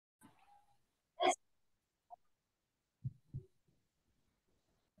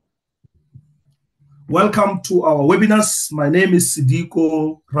Welcome to our webinars. My name is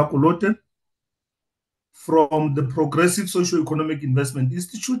Sediko from the Progressive Socio-Economic Investment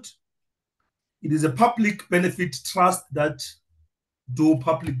Institute. It is a public benefit trust that do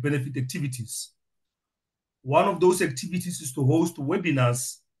public benefit activities. One of those activities is to host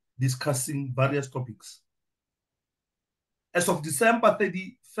webinars discussing various topics. As of the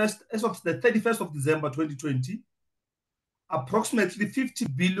 31st of December 2020, approximately 50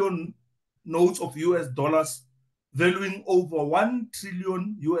 billion notes of US dollars valuing over $1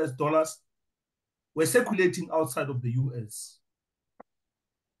 trillion US dollars were circulating outside of the US.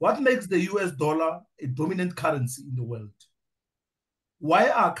 What makes the US dollar a dominant currency in the world? Why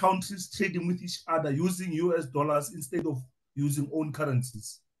are countries trading with each other using US dollars instead of using own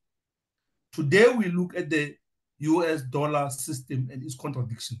currencies? Today, we look at the US dollar system and its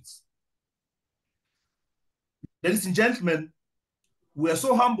contradictions. Ladies and gentlemen, we are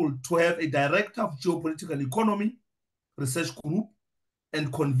so humbled to have a director of Geopolitical Economy Research Group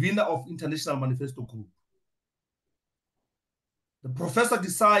and convener of International Manifesto Group. The Professor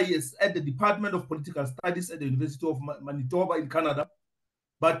Desai is at the Department of Political Studies at the University of Manitoba in Canada,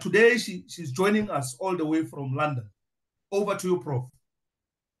 but today she's joining us all the way from London. Over to you, Prof.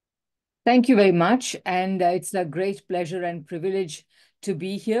 Thank you very much, and it's a great pleasure and privilege to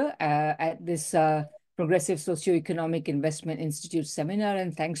be here at this Progressive Socioeconomic Investment Institute seminar,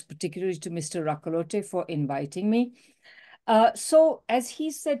 and thanks particularly to Mr. Rakalote for inviting me. So as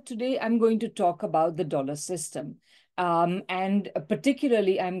he said today, I'm going to talk about the dollar system, and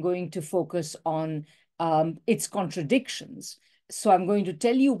particularly I'm going to focus on its contradictions. So I'm going to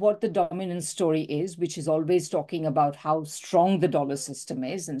tell you what the dominant story is, which is always talking about how strong the dollar system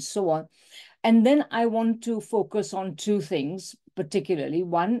is and so on. And then I want to focus on two things, particularly.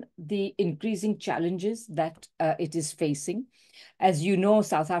 One, the increasing challenges that it is facing. As you know,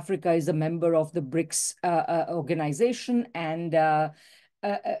 South Africa is a member of the BRICS organization, and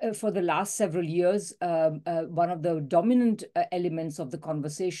for the last several years, one of the dominant elements of the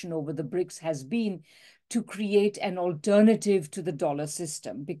conversation over the BRICS has been to create an alternative to the dollar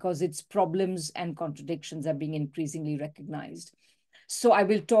system because its problems and contradictions are being increasingly recognized. So I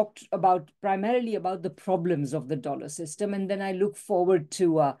will talk primarily about the problems of the dollar system, and then I look forward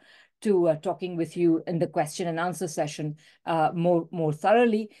to talking with you in the question and answer session more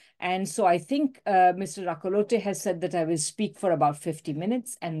thoroughly. And so I think Mr. Rakalote has said that I will speak for about 50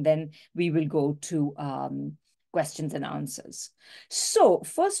 minutes, and then we will go to questions and answers. So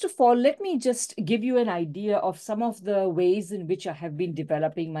first of all, let me just give you an idea of some of the ways in which I have been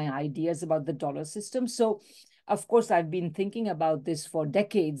developing my ideas about the dollar system. So of course, I've been thinking about this for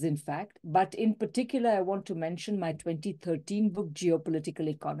decades, in fact, but in particular, I want to mention my 2013 book, Geopolitical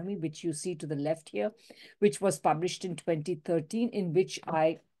Economy, which you see to the left here, which was published in 2013, in which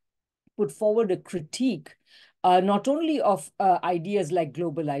I put forward a critique not only of ideas like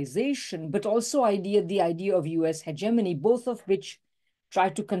globalization, but also the idea of US hegemony, both of which try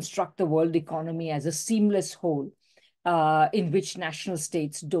to construct the world economy as a seamless whole in which national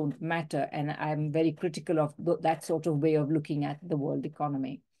states don't matter. And I'm very critical of that sort of way of looking at the world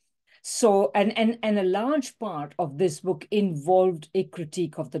economy. So, and a large part of this book involved a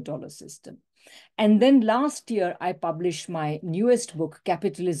critique of the dollar system. And then last year, I published my newest book,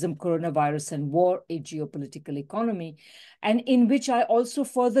 Capitalism, Coronavirus and War, a Geopolitical Economy, and in which I also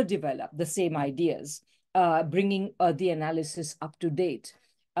further developed the same ideas, bringing the analysis up to date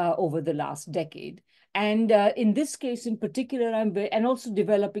over the last decade. And in this case in particular, and also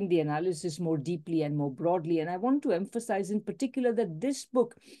developing the analysis more deeply and more broadly. And I want to emphasize in particular that this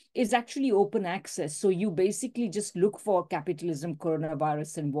book is actually open access. So you basically just look for Capitalism,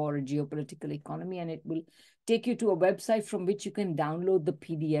 Coronavirus and War, a Geopolitical Economy, and it will take you to a website from which you can download the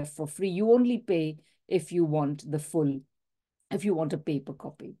PDF for free. You only pay if you want if you want a paper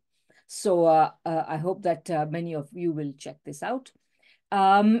copy. So I hope that many of you will check this out.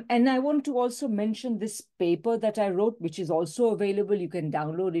 And I want to also mention this paper that I wrote, which is also available. You can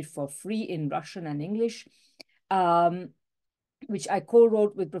download it for free in Russian and English, which I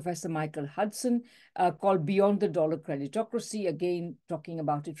co-wrote with Professor Michael Hudson, called Beyond the Dollar Creditocracy, again, talking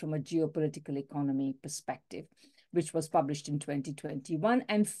about it from a geopolitical economy perspective, which was published in 2021.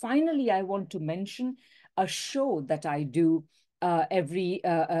 And finally, I want to mention a show that I do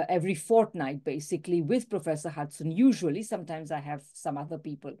every fortnight, basically, with Professor Hudson. Usually, sometimes I have some other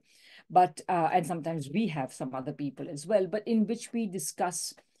people, but and sometimes we have some other people as well, but in which we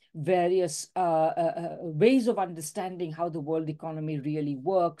discuss various ways of understanding how the world economy really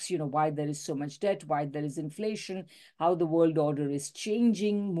works, why there is so much debt, why there is inflation, how the world order is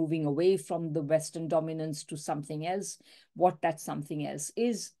changing, moving away from the Western dominance to something else, what that something else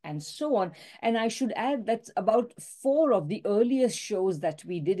is, and so on. And I should add that about 4 of the earliest shows that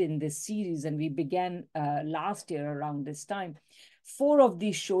we did in this series, and we began last year around this time, 4 of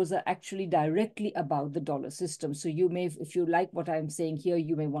these shows are actually directly about the dollar system. So you may, if you like what I'm saying here,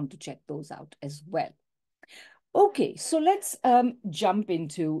 you may want to check those out as well. Okay, so let's jump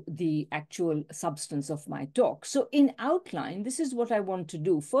into the actual substance of my talk. So in outline, this is what I want to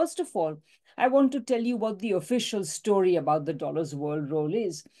do. First of all, I want to tell you what the official story about the dollar's world role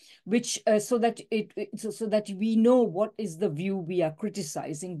is, which so that we know what is the view we are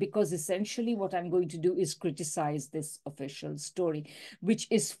criticizing, because essentially what I'm going to do is criticize this official story, which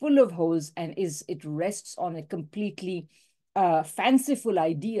is full of holes and it rests on a completely fanciful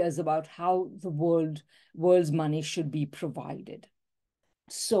ideas about how the world's money should be provided.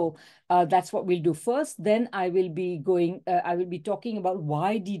 So that's what we'll do first. Then I will be talking about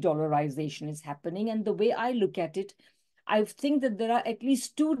why de-dollarization is happening. And the way I look at it, I think that there are at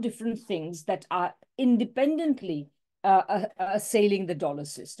least 2 different things that are independently assailing the dollar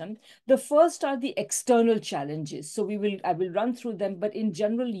system. The first are the external challenges. So I will run through them, but in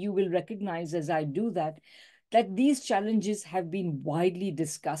general, you will recognize as I do that these challenges have been widely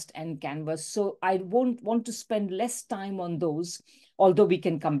discussed and canvassed. So I won't want to spend less time on those, although we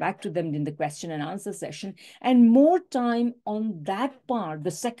can come back to them in the question and answer session, and more time on that part,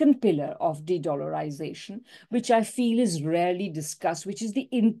 the second pillar of de-dollarization, which I feel is rarely discussed, which is the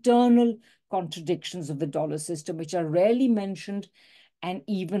internal contradictions of the dollar system, which are rarely mentioned and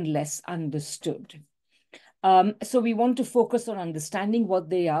even less understood. So we want to focus on understanding what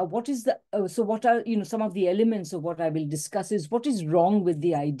they are. What are some of the elements of what I will discuss is what is wrong with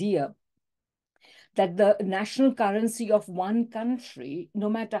the idea that the national currency of one country, no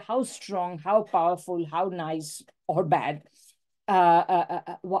matter how strong, how powerful, how nice or bad,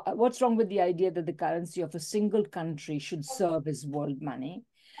 what's wrong with the idea that the currency of a single country should serve as world money?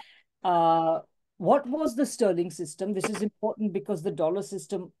 What was the sterling system? This is important because the dollar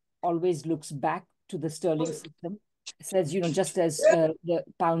system always looks back to the sterling system. It says, just as the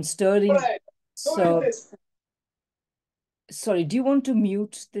pound sterling. So, sorry, do you want to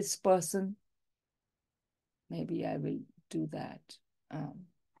mute this person? Maybe I will do that.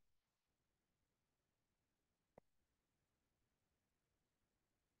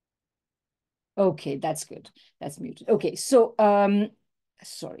 Okay, that's good. That's muted. Okay, so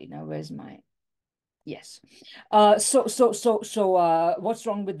sorry, now where's my yes. What's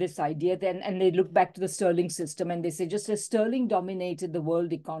wrong with this idea then? And they look back to the sterling system and they say, just as sterling dominated the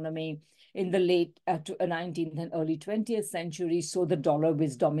world economy in the late 19th and early 20th century, so the dollar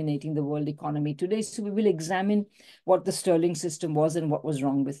was dominating the world economy today. So we will examine what the sterling system was and what was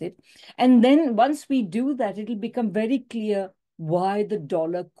wrong with it. And then once we do that, it'll become very clear why the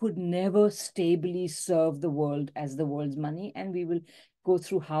dollar could never stably serve the world as the world's money. And we will go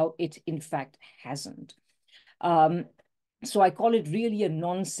through how it, in fact, hasn't. So I call it really a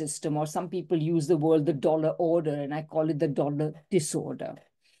non-system, or some people use the word the dollar order, and I call it the dollar disorder.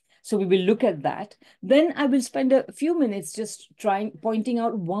 So we will look at that. Then I will spend a few minutes just pointing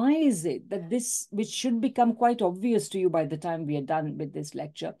out why is it that this, which should become quite obvious to you by the time we are done with this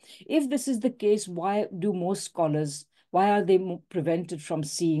lecture. If this is the case, why are they prevented from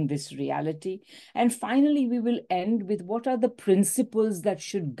seeing this reality? And finally, we will end with what are the principles that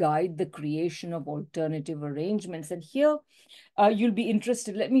should guide the creation of alternative arrangements. And here, you'll be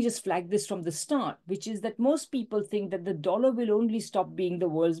interested. Let me just flag this from the start, which is that most people think that the dollar will only stop being the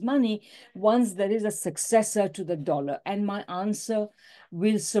world's money once there is a successor to the dollar. And my answer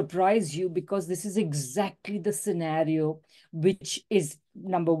will surprise you, because this is exactly the scenario which is,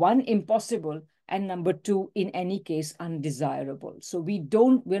 number 1, impossible, and number 2, in any case, undesirable. So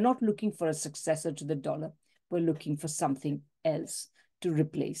we're not looking for a successor to the dollar. We're looking for something else to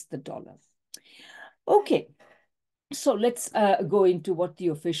replace the dollar. Okay. So let's go into what the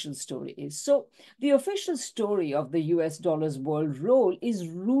official story is. So the official story of the US dollar's world role is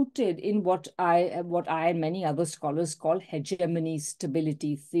rooted in what I and many other scholars call hegemony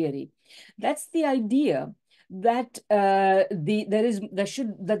stability theory. That's the idea that that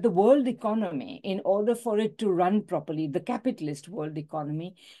the world economy, in order for it to run properly, the capitalist world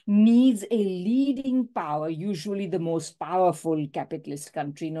economy needs a leading power, usually the most powerful capitalist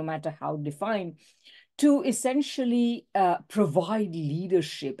country, no matter how defined, to essentially provide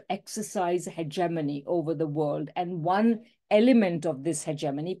leadership, exercise hegemony over the world. And one element of this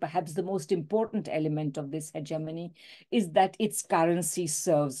hegemony, perhaps the most important element of this hegemony, is that its currency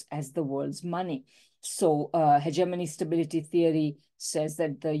serves as the world's money. So hegemony stability theory says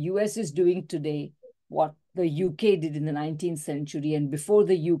that the US is doing today what the UK did in the 19th century, and before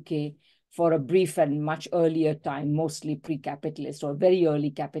the UK, for a brief and much earlier time, mostly pre-capitalist or very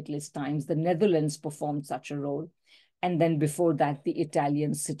early capitalist times, the Netherlands performed such a role. And then before that, the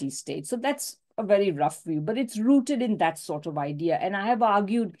Italian city-state. So that's a very rough view, but it's rooted in that sort of idea. And I have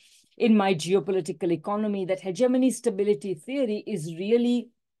argued in my geopolitical economy that hegemony stability theory is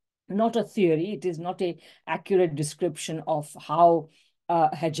really not a theory. It is not an accurate description of how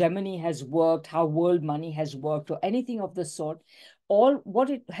hegemony has worked, how world money has worked, or anything of the sort. All what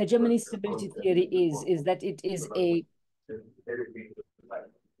hegemony stability theory is that it is a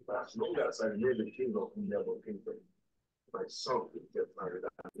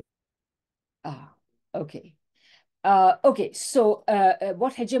okay. Okay, so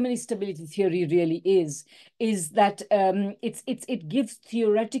what hegemony stability theory really is that it gives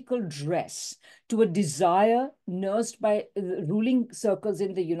theoretical dress to a desire nursed by ruling circles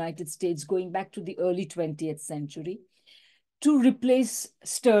in the United States going back to the early 20th century to replace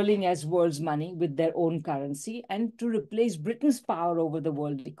sterling as world's money with their own currency, and to replace Britain's power over the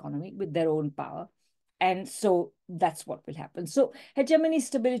world economy with their own power. And so that's what will happen. So hegemony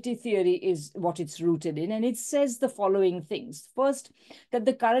stability theory is what it's rooted in, and it says the following things. First, that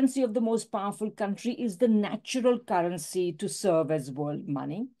the currency of the most powerful country is the natural currency to serve as world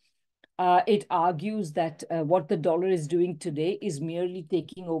money. It argues that what the dollar is doing today is merely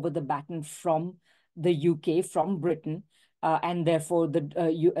taking over the baton from the UK, from Britain, and therefore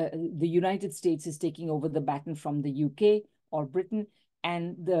the United States is taking over the baton from the UK or Britain,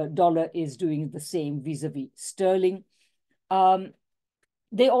 and the dollar is doing the same vis-a-vis sterling.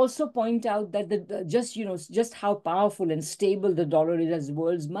 They also point out that just how powerful and stable the dollar is as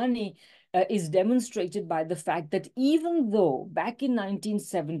world's money is demonstrated by the fact that even though back in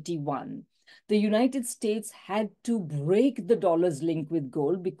 1971, the United States had to break the dollar's link with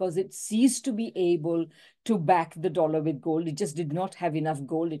gold because it ceased to be able to back the dollar with gold. It just did not have enough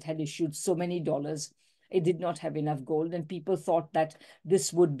gold. It had issued so many dollars. It did not have enough gold, and people thought that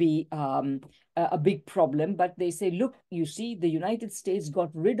this would be a big problem. But they say, look, you see, the United States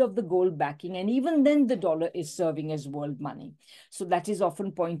got rid of the gold backing, and even then the dollar is serving as world money. So that is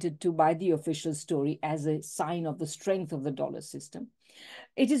often pointed to by the official story as a sign of the strength of the dollar system.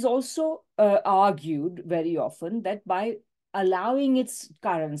 It is also argued very often that by allowing its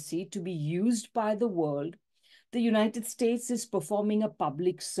currency to be used by the world, the United States is performing a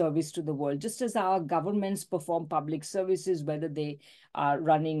public service to the world, just as our governments perform public services, whether they are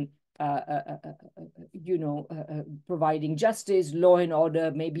running, providing justice, law and order,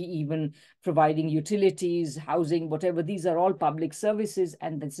 maybe even providing utilities, housing, whatever. These are all public services,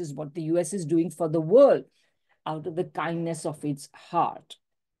 and this is what the US is doing for the world out of the kindness of its heart.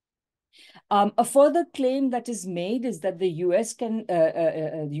 A further claim that is made is that the US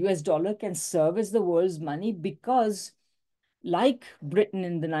dollar can serve as the world's money because, like Britain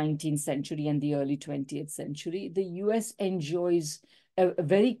in the 19th century and the early 20th century, the US enjoys a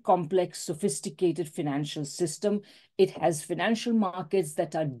very complex, sophisticated financial system. It has financial markets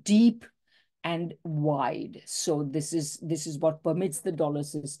that are deep and wide. So this is what permits the dollar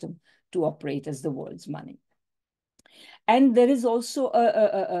system to operate as the world's money. And there is also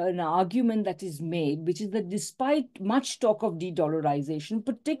an argument that is made, which is that despite much talk of de-dollarization,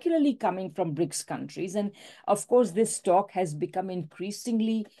 particularly coming from BRICS countries, and of course this talk has become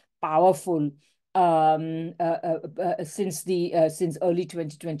increasingly powerful since early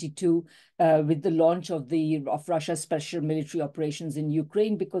 2022 with the launch of Russia's special military operations in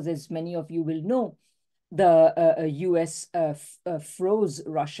Ukraine, because as many of you will know, the US froze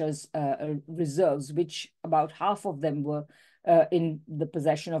Russia's reserves, which about half of them were in the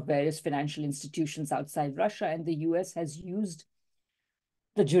possession of various financial institutions outside Russia. And the US has used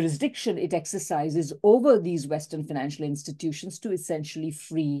the jurisdiction it exercises over these Western financial institutions to essentially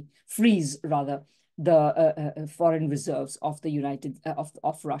freeze the foreign reserves of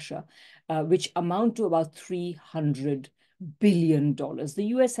of Russia, which amount to about $300 billion. The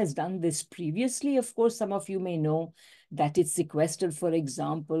US has done this previously. Of course, some of you may know that it sequestered, for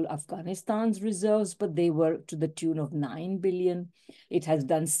example, Afghanistan's reserves, but they were to the tune of $9 billion. It has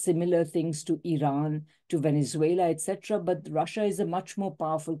done similar things to Iran, to Venezuela, etc. But Russia is a much more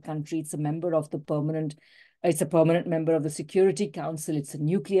powerful country. It's a member of it's a permanent member of the Security Council. It's a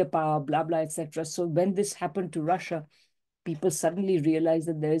nuclear power, blah, blah, etc. So when this happened to Russia, people suddenly realize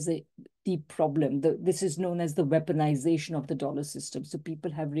that there is a deep problem. This is known as the weaponization of the dollar system. So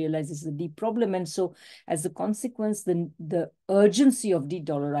people have realized this is a deep problem. And so as a consequence, the urgency of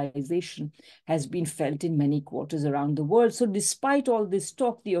de-dollarization has been felt in many quarters around the world. So despite all this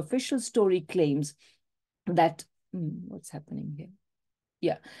talk, the official story claims that, what's happening here?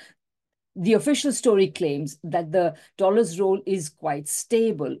 Yeah. The official story claims that the dollar's role is quite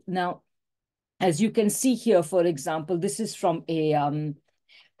stable. Now, as you can see here, for example, this is from a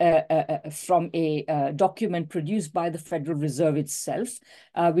document produced by the Federal Reserve itself,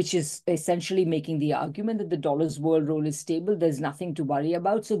 which is essentially making the argument that the dollar's world role is stable. There's nothing to worry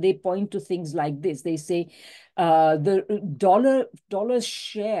about. So they point to things like this. They say the dollar's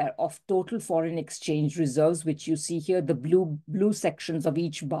share of total foreign exchange reserves, which you see here, the blue sections of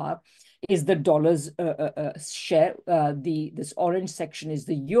each bar, is the dollar's share. This orange section is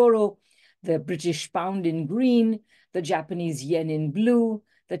the euro, the British pound in green, the Japanese yen in blue,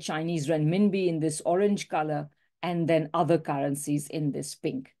 the Chinese renminbi in this orange color, and then other currencies in this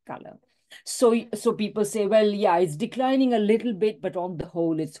pink color. So people say, well, yeah, it's declining a little bit, but on the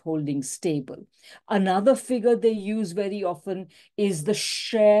whole, it's holding stable. Another figure they use very often is the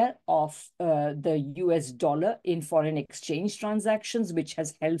share of the US dollar in foreign exchange transactions, which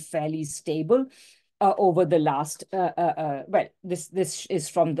has held fairly stable over the last, well, this is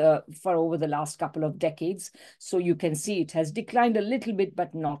for over the last couple of decades. So you can see it has declined a little bit,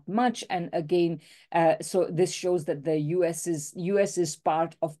 but not much. And again, so this shows that the US is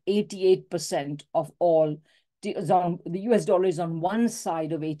part of 88% of all, the US dollar is on one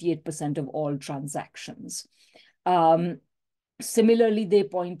side of 88% of all transactions. Similarly, they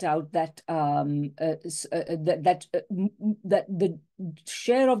point out that that the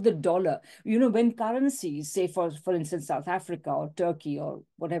share of the dollar, when currencies, say for instance, South Africa or Turkey or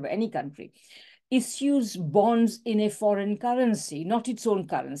whatever, any country, issues bonds in a foreign currency, not its own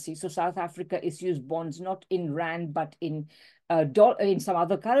currency. So South Africa issues bonds not in rand, but in some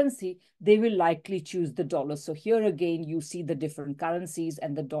other currency, they will likely choose the dollar. So here again, you see the different currencies,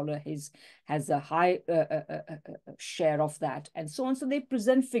 and the dollar has a high share of that, and so on. So they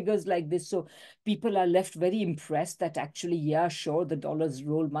present figures like this. So people are left very impressed that actually, yeah, sure, the dollar's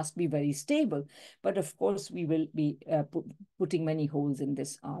role must be very stable. But of course, we will be putting many holes in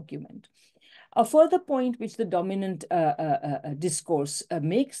this argument. A further point which the dominant discourse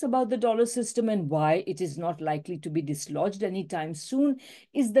makes about the dollar system and why it is not likely to be dislodged anytime soon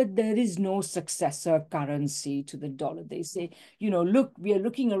is that there is no successor currency to the dollar. They say, look, we are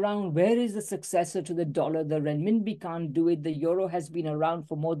looking around. Where is the successor to the dollar? The renminbi can't do it. The euro has been around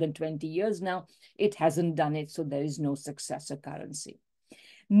for more than 20 years now. It hasn't done it, so there is no successor currency.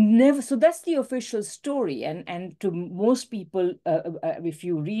 Never. So that's the official story. And to most people, if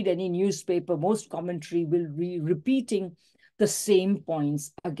you read any newspaper, most commentary will be repeating the same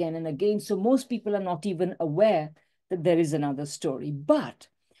points again and again. So most people are not even aware that there is another story. But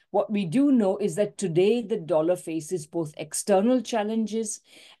what we do know is that today the dollar faces both external challenges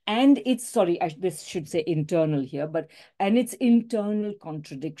and this should say internal here, and its internal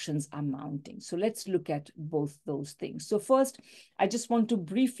contradictions are mounting. So let's look at both those things. So first, I just want to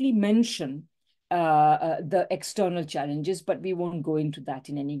briefly mention the external challenges, but we won't go into that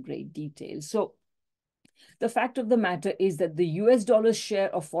in any great detail. So the fact of the matter is that the US dollar's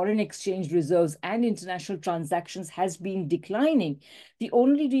share of foreign exchange reserves and international transactions has been declining. The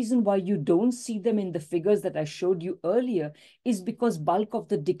only reason why you don't see them in the figures that I showed you earlier is because bulk of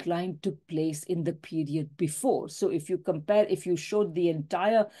the decline took place in the period before. So if you showed the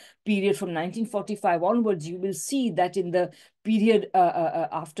entire period from 1945 onwards, you will see that in the period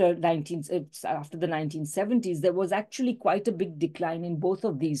after the 1970s, there was actually quite a big decline in both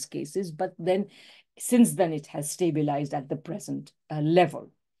of these cases. But then since then, it has stabilized at the present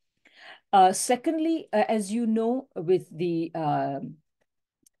level. Secondly, as you know, with the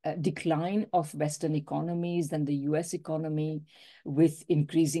decline of Western economies and the US economy, with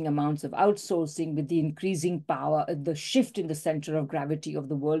increasing amounts of outsourcing, with the increasing power, the shift in the center of gravity of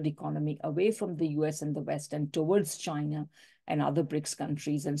the world economy away from the US and the West and towards China and other BRICS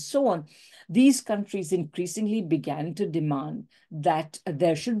countries and so on, these countries increasingly began to demand that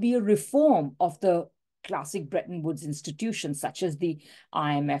there should be a reform of the classic Bretton Woods institutions, such as the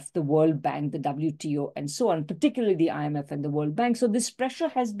IMF, the World Bank, the WTO, and so on, particularly the IMF and the World Bank. So this pressure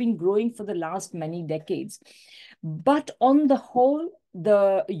has been growing for the last many decades. But on the whole,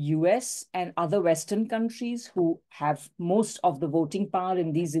 the US and other Western countries who have most of the voting power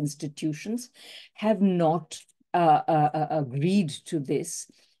in these institutions have not agreed to this.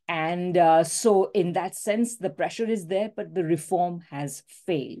 And so in that sense, the pressure is there, but the reform has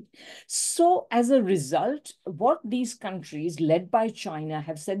failed. So as a result, what these countries led by China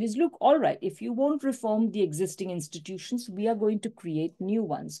have said is, look, all right, if you won't reform the existing institutions, we are going to create new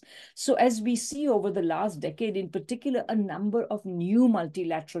ones. So as we see over the last decade, in particular, a number of new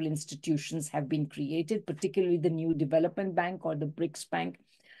multilateral institutions have been created, particularly the new Development Bank or the BRICS Bank,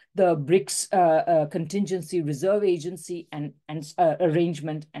 the BRICS Contingency Reserve Agency and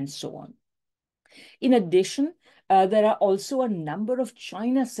arrangement, and so on. In addition, there are also a number of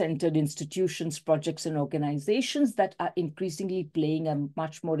China-centered institutions, projects, and organizations that are increasingly playing a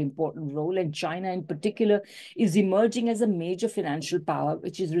much more important role. And China, in particular, is emerging as a major financial power,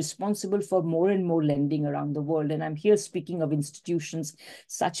 which is responsible for more and more lending around the world. And I'm here speaking of institutions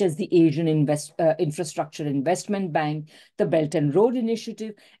such as the Asian Infrastructure Investment Bank, the Belt and Road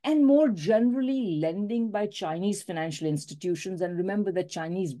Initiative, and more generally, lending by Chinese financial institutions. And remember that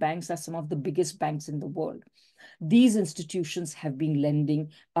Chinese banks are some of the biggest banks in the world. These institutions have been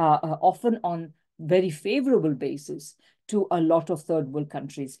lending often on very favorable basis to a lot of third world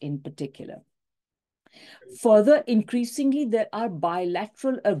countries in particular. Further, increasingly, there are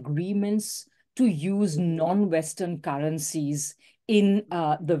bilateral agreements to use non-Western currencies in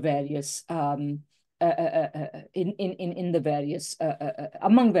the various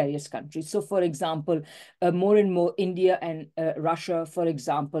among various countries. So, for example, more and more India and Russia, for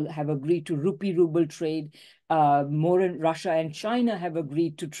example, have agreed to rupee-ruble trade. Russia and China have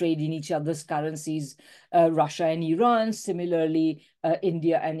agreed to trade in each other's currencies. Russia and Iran, similarly,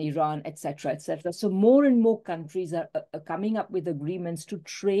 India and Iran, etc., etc. So more and more countries are coming up with agreements to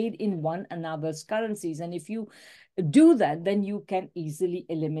trade in one another's currencies. And if you do that, then you can easily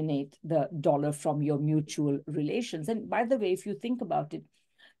eliminate the dollar from your mutual relations. And by the way, if you think about it,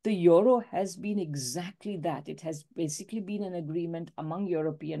 the euro has been exactly that. It has basically been an agreement among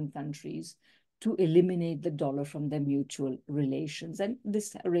European countries to eliminate the dollar from their mutual relations. And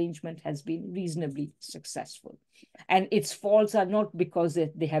this arrangement has been reasonably successful. And its faults are not because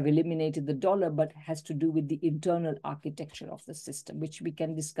they have eliminated the dollar, but has to do with the internal architecture of the system, which we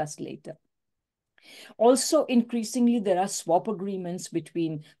can discuss later. Also, increasingly, there are swap agreements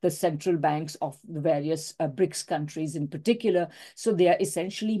between the central banks of the various BRICS countries in particular. So they are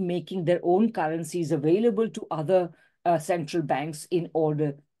essentially making their own currencies available to other central banks in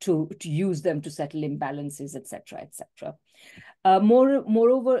order to use them to settle imbalances, etc., etc.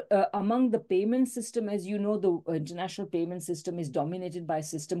 Moreover, among the payment system, as you know, the international payment system is dominated by a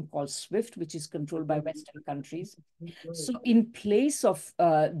system called SWIFT, which is controlled by Western countries. So in place of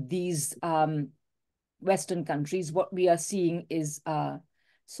these Western countries, what we are seeing is,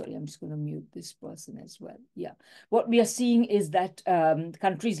 sorry, I'm just going to mute this person as well. Yeah. What we are seeing is that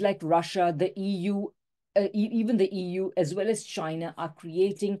countries like Russia, the EU, even the EU, as well as China, are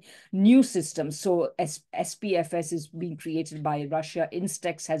creating new systems. So SPFS is being created by Russia,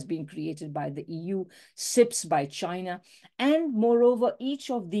 Instex has been created by the EU, SIPS by China. And moreover, each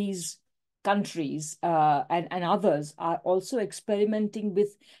of these countries and others are also experimenting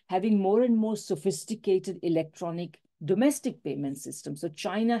with having more and more sophisticated electronic domestic payment systems. So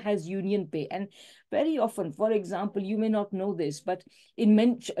China has Union Pay, and very often, for example, you may not know this, but in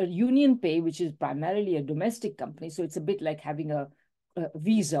Union Pay, which is primarily a domestic company, so it's a bit like having a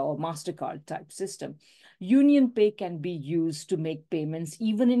Visa or MasterCard type system. Union Pay can be used to make payments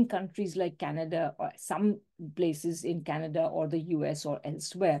even in countries like Canada or some places in Canada or the US or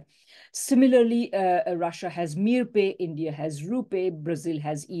elsewhere. Similarly, Russia has MirPay, India has RuPay, Brazil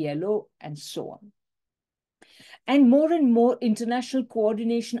has ELO, and so on. And more international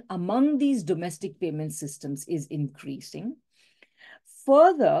coordination among these domestic payment systems is increasing.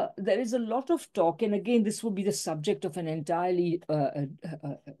 Further, there is a lot of talk, and again, this will be the subject of an entirely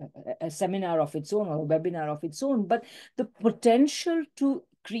a seminar of its own or a webinar of its own, but the potential to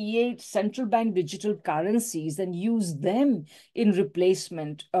create central bank digital currencies and use them in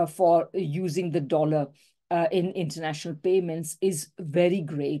replacement for using the dollar in international payments is very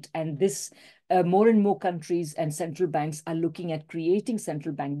great. And this more and more countries and central banks are looking at creating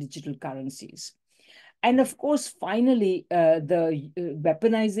central bank digital currencies. And of course, finally, the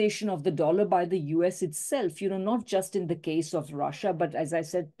weaponization of the dollar by the US itself, not just in the case of Russia, but as I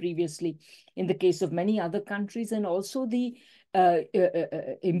said previously, in the case of many other countries, and also the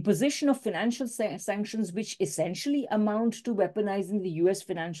imposition of financial sanctions, which essentially amount to weaponizing the US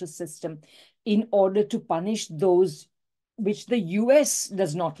financial system in order to punish those which the US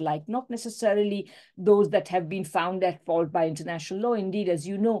does not like, not necessarily those that have been found at fault by international law. Indeed, as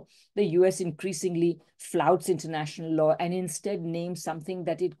you know, the US increasingly flouts international law and instead names something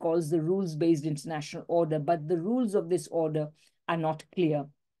that it calls the rules-based international order. But the rules of this order are not clear.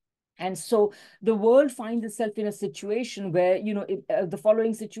 And so the world finds itself in a situation where, the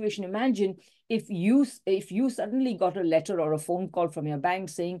following situation: imagine if you suddenly got a letter or a phone call from your bank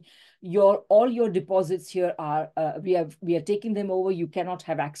saying all your deposits here are we are taking them over. You cannot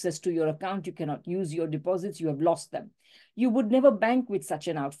have access to your account. You cannot use your deposits. You have lost them. You would never bank with such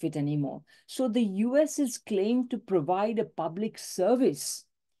an outfit anymore. So the US's claim to provide a public service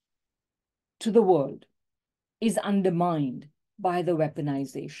to the world is undermined by the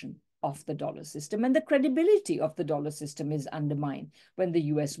weaponization of the dollar system, and the credibility of the dollar system is undermined when the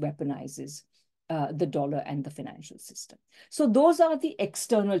US weaponizes the dollar and the financial system. So those are the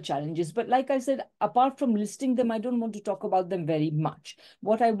external challenges. But like I said, apart from listing them, I don't want to talk about them very much.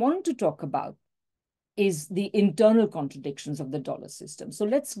 What I want to talk about is the internal contradictions of the dollar system. So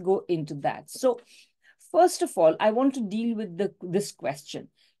let's go into that. So first of all, I want to deal with this question: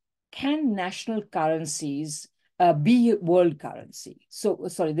 can national currencies be a world currency? So,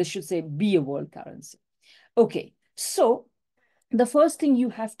 sorry, this should say be a world currency. Okay, so the first thing you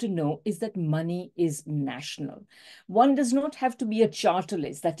have to know is that money is national. One does not have to be a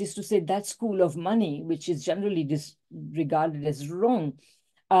chartalist, that is to say, that school of money, which is generally regarded as wrong,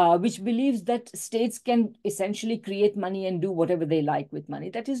 which believes that states can essentially create money and do whatever they like with money.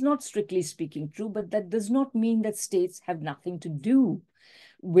 That is not strictly speaking true, but that does not mean that states have nothing to do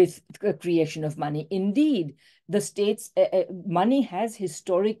with the creation of money. Indeed, the states' money has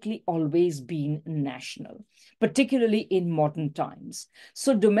historically always been national, particularly in modern times.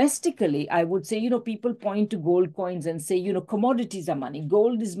 So domestically, I would say, people point to gold coins and say, commodities are money.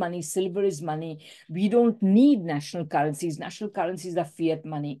 Gold is money, silver is money. We don't need national currencies. National currencies are fiat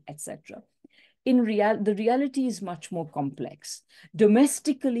money, etc. The reality is much more complex.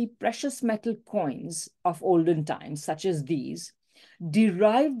 Domestically, precious metal coins of olden times, such as these,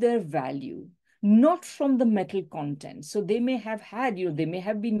 derive their value not from the metal content. So they may have had, they may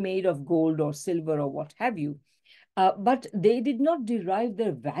have been made of gold or silver or what have you, but they did not derive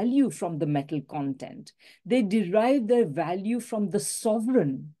their value from the metal content. They derived their value from the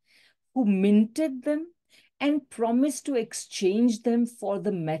sovereign who minted them and promised to exchange them for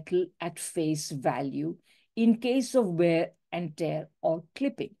the metal at face value in case of wear and tear or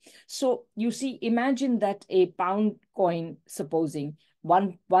clipping. So you see, imagine that a pound coin, supposing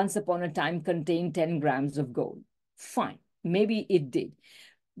once upon a time, contained 10 grams of gold. Fine, maybe it did.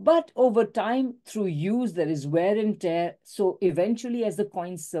 But over time, through use, there is wear and tear. So eventually, as the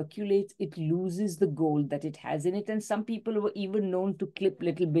coin circulates, it loses the gold that it has in it. And some people were even known to clip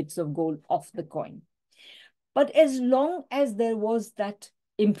little bits of gold off the coin. But as long as there was that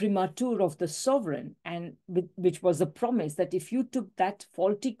imprimatur of the sovereign, and which was a promise that if you took that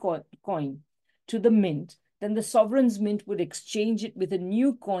faulty coin to the mint, then the sovereign's mint would exchange it with a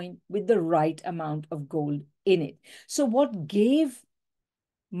new coin with the right amount of gold in it. So what gave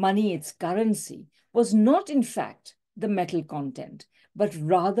money its currency was not, in fact, the metal content, but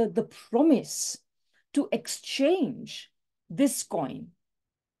rather the promise to exchange this coin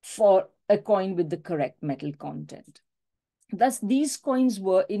for a coin with the correct metal content. Thus, these coins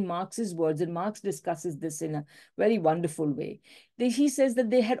were, in Marx's words, and Marx discusses this in a very wonderful way. He says that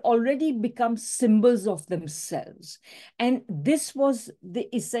they had already become symbols of themselves. And this was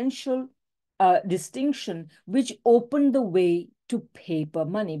the essential distinction which opened the way to paper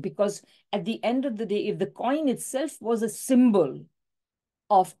money. Because at the end of the day, if the coin itself was a symbol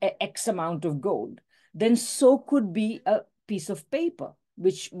of X amount of gold, then so could be a piece of paper,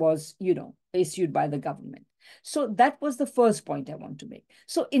 which was, issued by the government. So that was the first point I want to make.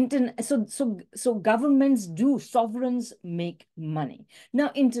 So governments sovereigns make money.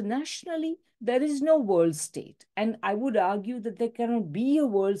 Now, internationally, there is no world state. And I would argue that there cannot be a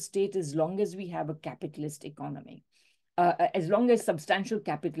world state as long as we have a capitalist economy, as long as substantial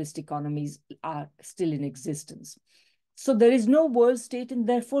capitalist economies are still in existence. So there is no world state, and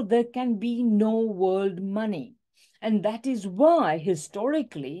therefore there can be no world money. And that is why,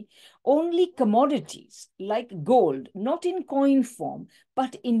 historically, only commodities like gold, not in coin form,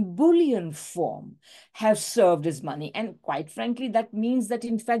 but in bullion form, have served as money. And quite frankly, that means that,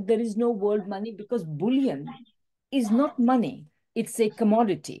 in fact, there is no world money because bullion is not money. It's a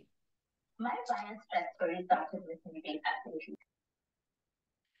commodity.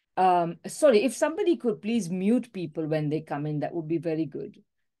 Sorry, if somebody could please mute people when they come in, that would be very good.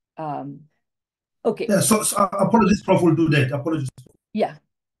 Okay. Yeah, so apologies, Prof. will do that. Apologies. Yeah.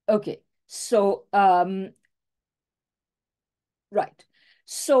 Okay. So, right.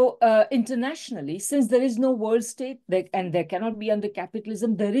 So internationally, since there is no world state and there cannot be under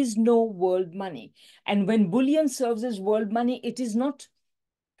capitalism, there is no world money. And when bullion serves as world money, it is not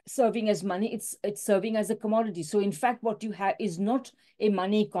serving as money, it's serving as a commodity. So in fact, what you have is not a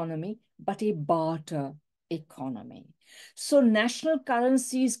money economy, but a barter economy. So national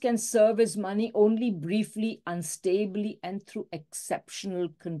currencies can serve as money only briefly, unstably, and through exceptional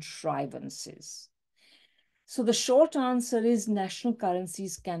contrivances. So the short answer is national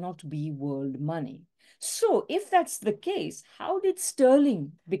currencies cannot be world money. So if that's the case, how did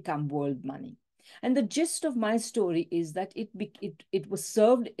sterling become world money? And the gist of my story is that it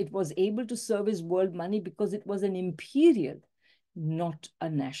was able to serve as world money because it was an imperial, not a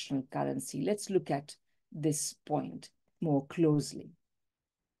national currency. Let's look at this point more closely.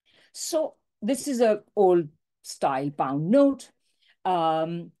 So this is an old style pound note.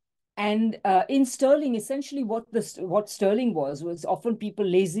 And in sterling, essentially what sterling was often people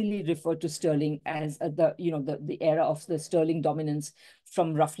lazily refer to sterling as the era of the sterling dominance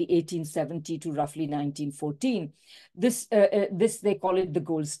from roughly 1870 to roughly 1914. This they call it the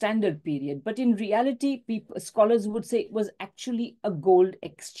gold standard period. But in reality, scholars would say it was actually a gold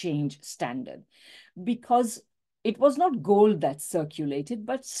exchange standard, because it was not gold that circulated,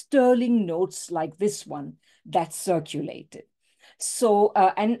 but sterling notes like this one that circulated. So,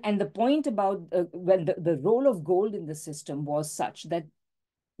 and the point about when the role of gold in the system was such that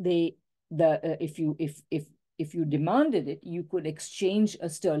if you demanded it, you could exchange a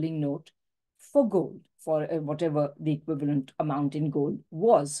sterling note for gold, for whatever the equivalent amount in gold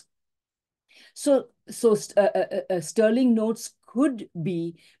was. So sterling notes could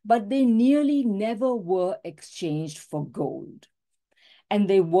be, but they nearly never were exchanged for gold. And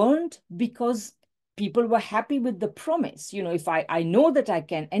they weren't because people were happy with the promise. If I know that I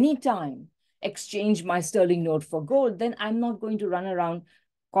can anytime exchange my sterling note for gold, then I'm not going to run around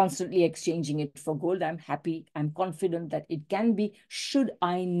constantly exchanging it for gold. I'm happy, I'm confident that it can be, should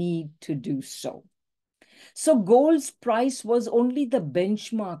I need to do so. So gold's price was only the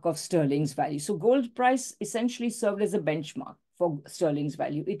benchmark of sterling's value. So gold price essentially served as a benchmark for sterling's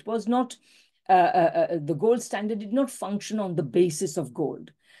value. It was not, the gold standard did not function on the basis of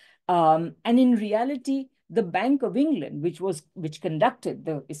gold. And in reality, the Bank of England, which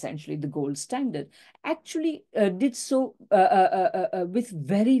conducted essentially the gold standard, actually did so with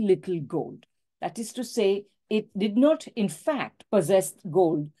very little gold. That is to say, it did not, in fact, possess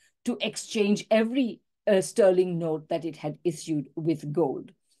gold to exchange every sterling note that it had issued with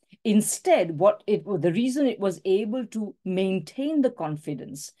gold. Instead, the reason it was able to maintain the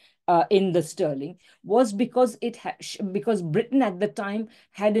confidence in the sterling was because because Britain at the time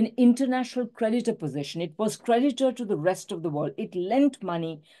had an international creditor position. It was creditor to the rest of the world. It lent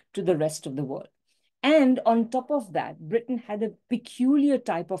money to the rest of the world. And on top of that, Britain had a peculiar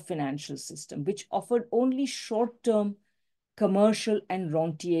type of financial system which offered only short-term commercial and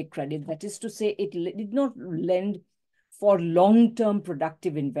rentier credit. That is to say, it did not lend for long-term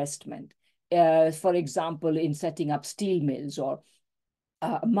productive investment. For example, in setting up steel mills or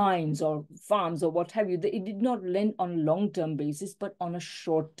mines or farms or what have you. It did not lend on a long-term basis, but on a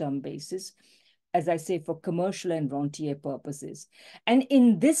short-term basis, as I say, for commercial and rentier purposes. And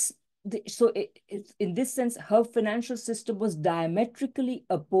in this sense, her financial system was diametrically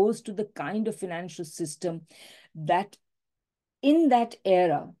opposed to the kind of financial system that in that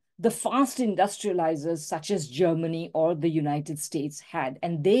era, the fast industrializers such as Germany or the United States had.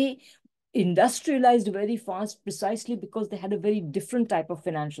 And they industrialized very fast precisely because they had a very different type of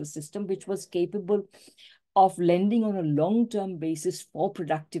financial system, which was capable of lending on a long-term basis for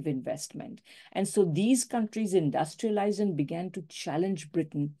productive investment. And so these countries industrialized and began to challenge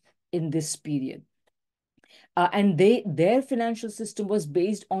Britain in this period. And their financial system was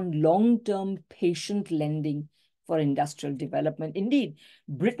based on long-term patient lending for industrial development. Indeed,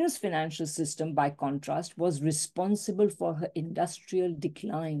 Britain's financial system, by contrast, was responsible for her industrial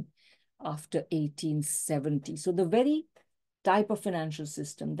decline after 1870. So the very type of financial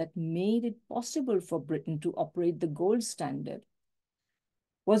system that made it possible for Britain to operate the gold standard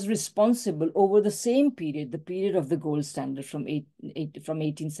was responsible over the same period, the period of the gold standard from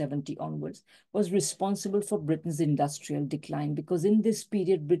 1870 onwards, was responsible for Britain's industrial decline, because in this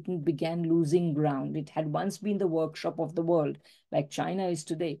period, Britain began losing ground. It had once been the workshop of the world, like China is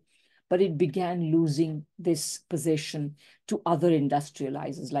today, but it began losing this position to other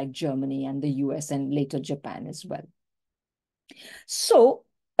industrializers like Germany and the US and later Japan as well. So,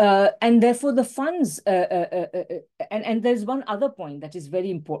 and therefore the funds, and there's one other point that is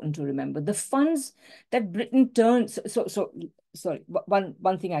very important to remember. The funds that Britain turned, sorry,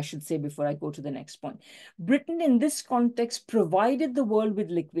 one thing I should say before I go to the next point. Britain in this context provided the world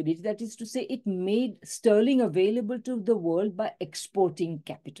with liquidity. That is to say, it made sterling available to the world by exporting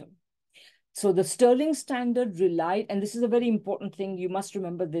capital. So the sterling standard relied, and this is a very important thing, you must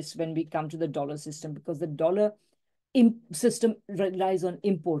remember this when we come to the dollar system, because the dollar system relies on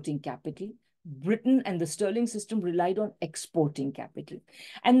importing capital. Britain and the sterling system relied on exporting capital.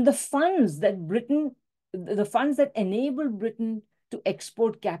 And the funds that enable Britain to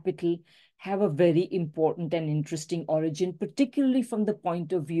export capital have a very important and interesting origin, particularly from the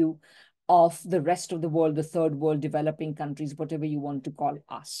point of view of the rest of the world, the third world, developing countries, whatever you want to call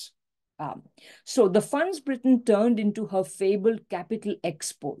us. So the funds Britain turned into her fabled capital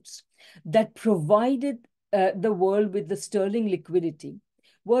exports that provided the world with the sterling liquidity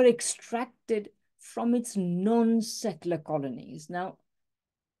were extracted from its non-settler colonies. Now,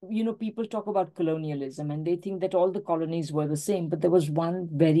 you know, people talk about colonialism and they think that all the colonies were the same, but there was one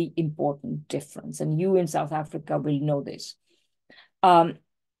very important difference, and you in South Africa will know this.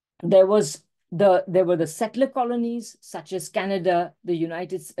 There were the settler colonies such as Canada,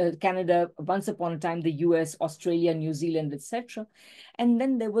 Canada, once upon a time the US, Australia, New Zealand, etc. And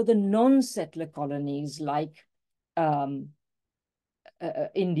then there were the non-settler colonies like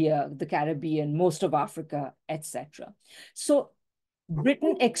India, the Caribbean, most of Africa, etc. So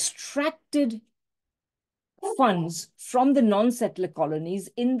Britain extracted funds from the non-settler colonies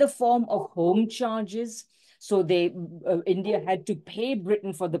in the form of home charges. So India had to pay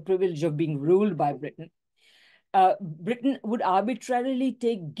Britain for the privilege of being ruled by Britain. Britain would arbitrarily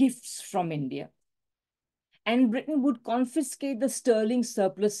take gifts from India. And Britain would confiscate the sterling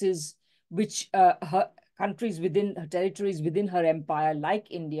surpluses, which her territories within her empire, like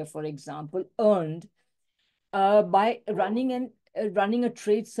India, for example, earned by running a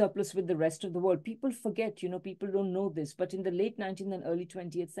trade surplus with the rest of the world. People forget, you know, people don't know this, but in the late 19th and early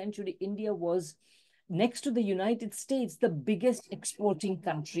 20th century, India was, next to the United States, the biggest exporting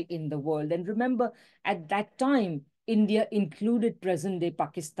country in the world. And remember, at that time, India included present-day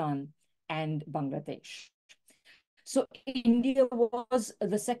Pakistan and Bangladesh. So India was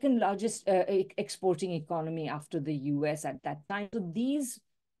the second largest exporting economy after the US at that time. So these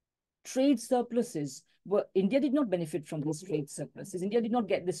trade surpluses India did not benefit from these trade surpluses. India did not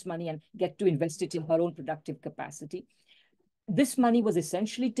get this money and get to invest it in her own productive capacity. This money was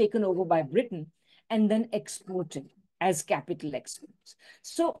essentially taken over by Britain and then exported as capital exports.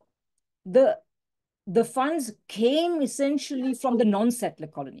 So the funds came essentially from the non-settler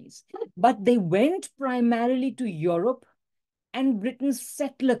colonies, but they went primarily to Europe and Britain's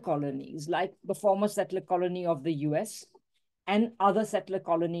settler colonies, like the former settler colony of the US and other settler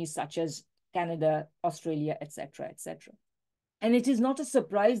colonies such as Canada, Australia, etc., etc. And it is not a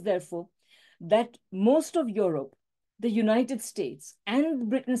surprise, therefore, that most of Europe, the United States, and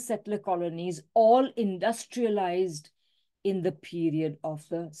Britain's settler colonies all industrialized in the period of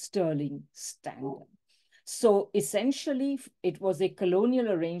the sterling standard. So essentially, it was a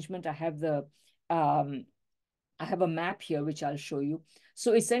colonial arrangement. I have a map here, which I'll show you.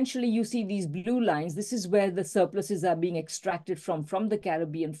 So essentially, you see these blue lines. This is where the surpluses are being extracted from the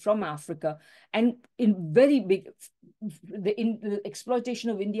Caribbean, from Africa. And in very big, the exploitation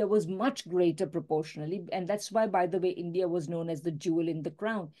of India was much greater proportionally. And that's why, by the way, India was known as the jewel in the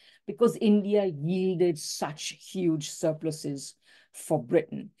crown, because India yielded such huge surpluses for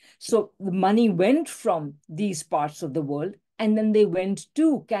Britain. So the money went from these parts of the world, and then they went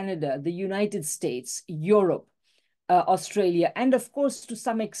to Canada, the United States, Europe, Australia, and of course, to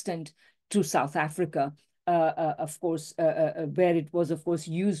some extent, to South Africa, of course, where it was, of course,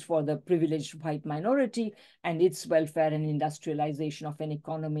 used for the privileged white minority and its welfare and industrialization of an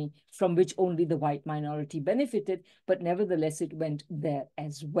economy from which only the white minority benefited, but nevertheless, it went there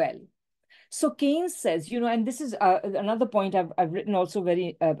as well. So Keynes says, you know, and this is another point I've written also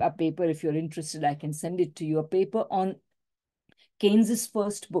a paper, if you're interested, I can send it to you, a paper on Keynes's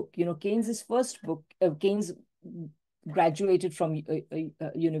first book. You know, Keynes's first book, Keynes graduated from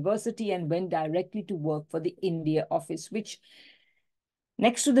university and went directly to work for the India office, which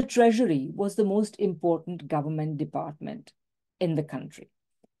next to the Treasury was the most important government department in the country.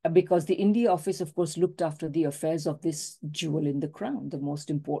 Because the India office, of course, looked after the affairs of this jewel in the crown, the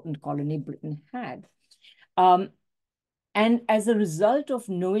most important colony Britain had. And as a result of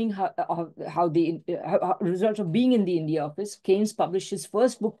knowing result of being in the India office, Keynes published his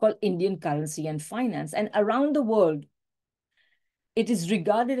first book called Indian Currency and Finance. And around the world, it is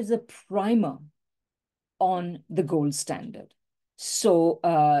regarded as a primer on the gold standard. So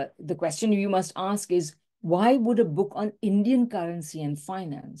the question you must ask is, why would a book on Indian currency and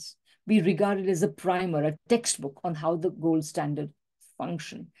finance be regarded as a primer, a textbook on how the gold standard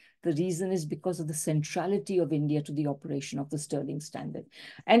functioned? The reason is because of the centrality of India to the operation of the sterling standard.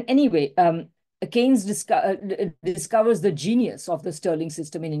 And anyway, Keynes discovers the genius of the sterling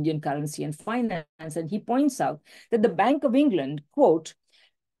system in Indian currency and finance, and he points out that the Bank of England, quote,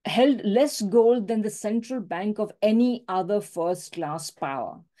 held less gold than the central bank of any other first-class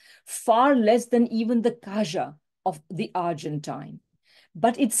power, far less than even the Caja of the Argentine.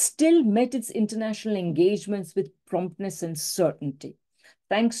 But it still met its international engagements with promptness and certainty,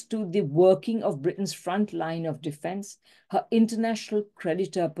 thanks to the working of Britain's front line of defense, her international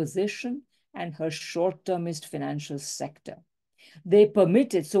creditor position, and her short-termist financial sector. They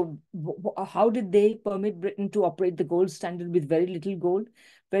permitted, so how did they permit Britain to operate the gold standard with very little gold?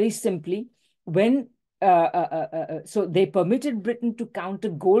 Very simply, when so they permitted Britain to counter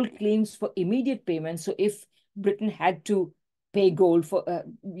gold claims for immediate payments. So if Britain had to pay gold for,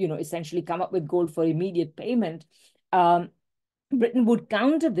 essentially come up with gold for immediate payment, Britain would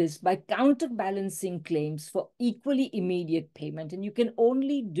counter this by counterbalancing claims for equally immediate payment. And you can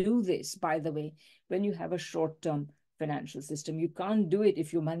only do this, by the way, when you have a short-term financial system. You can't do it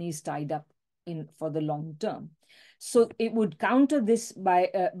if your money is tied up for the long term. So it would counter this by,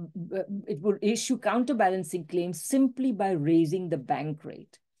 it would issue counterbalancing claims simply by raising the bank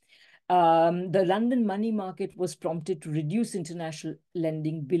rate. The London money market was prompted to reduce international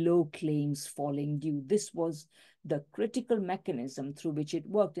lending below claims falling due. This was the critical mechanism through which it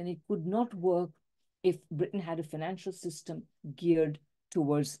worked, and it could not work if Britain had a financial system geared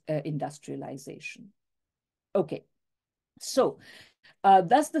towards industrialization. Okay, so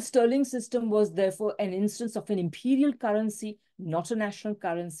thus the sterling system was therefore an instance of an imperial currency, not a national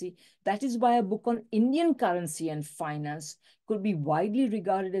currency. That is why a book on Indian currency and finance could be widely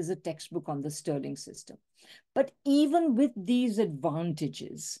regarded as a textbook on the sterling system. But even with these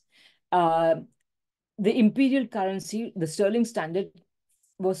advantages, the imperial currency, the sterling standard,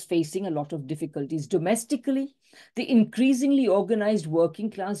 was facing a lot of difficulties. Domestically, the increasingly organized working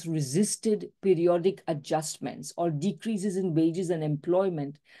class resisted periodic adjustments or decreases in wages and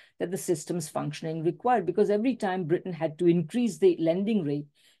employment that the system's functioning required, because every time Britain had to increase the lending rate,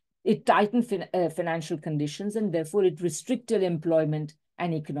 it tightened financial conditions, and therefore it restricted employment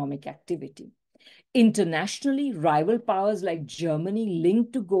and economic activity. Internationally, rival powers like Germany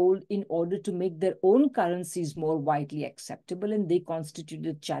linked to gold in order to make their own currencies more widely acceptable, and they constituted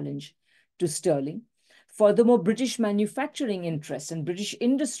a challenge to sterling. Furthermore, British manufacturing interests and British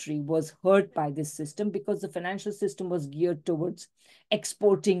industry was hurt by this system because the financial system was geared towards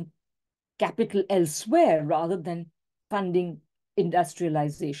exporting capital elsewhere rather than funding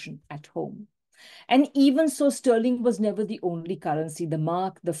industrialization at home. And even so, sterling was never the only currency. The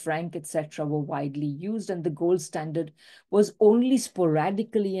mark, the franc, etc. were widely used, and the gold standard was only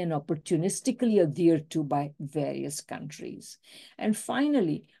sporadically and opportunistically adhered to by various countries. And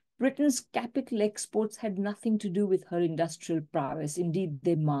finally, Britain's capital exports had nothing to do with her industrial prowess. Indeed,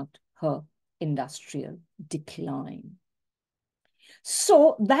 they marked her industrial decline.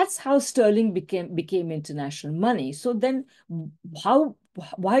 So that's how sterling became international money. So then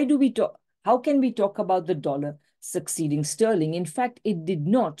why do we talk? How can we talk about the dollar succeeding sterling? In fact, it did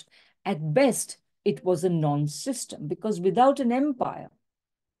not. At best, it was a non-system, because without an empire,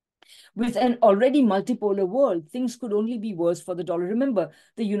 with an already multipolar world, things could only be worse for the dollar. Remember,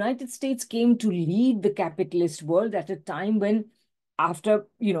 the United States came to lead the capitalist world at a time when, after,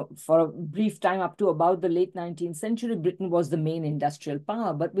 for a brief time up to about the late 19th century, Britain was the main industrial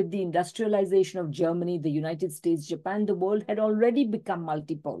power. But with the industrialization of Germany, the United States, Japan, the world had already become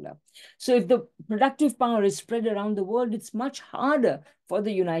multipolar. So if the productive power is spread around the world, it's much harder for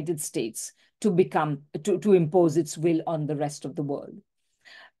the United States to impose its will on the rest of the world.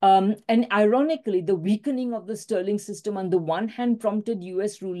 And ironically, the weakening of the sterling system on the one hand prompted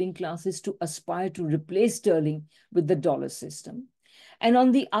US ruling classes to aspire to replace sterling with the dollar system. And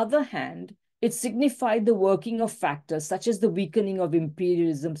on the other hand, it signified the working of factors such as the weakening of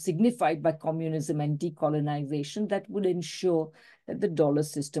imperialism signified by communism and decolonization that would ensure that the dollar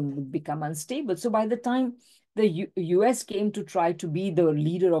system would become unstable. So by the time the US came to try to be the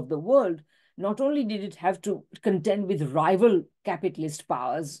leader of the world, not only did it have to contend with rival capitalist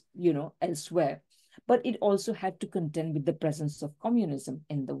powers, elsewhere, but it also had to contend with the presence of communism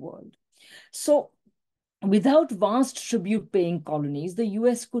in the world. So without vast tribute-paying colonies, the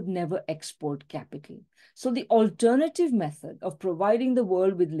US could never export capital. So the alternative method of providing the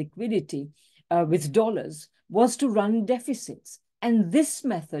world with liquidity, with dollars, was to run deficits. And this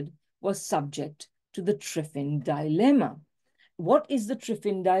method was subject to the Triffin dilemma. What is the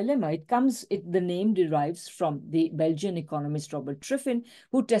Triffin dilemma? The name derives from the Belgian economist Robert Triffin,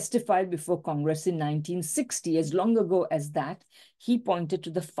 who testified before Congress in 1960. As long ago as that, he pointed to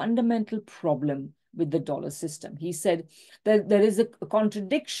the fundamental problem with the dollar system. He said that there is a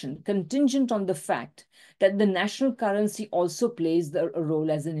contradiction contingent on the fact that the national currency also plays a role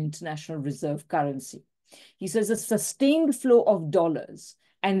as an international reserve currency. He says a sustained flow of dollars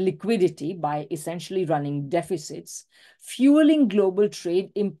and liquidity by essentially running deficits, fueling global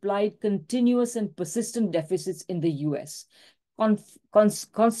trade implied continuous and persistent deficits in the US,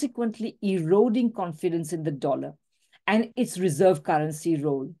 consequently eroding confidence in the dollar and its reserve currency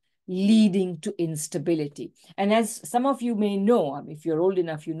role, leading to instability. And as some of you may know, I mean, if you're old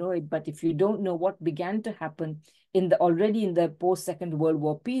enough, you know it, but if you don't know, what began to happen already in the post-Second World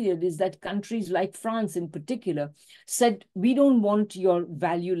War period is that countries like France in particular said, we don't want your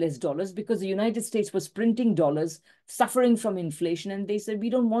valueless dollars, because the United States was printing dollars, suffering from inflation, and they said, we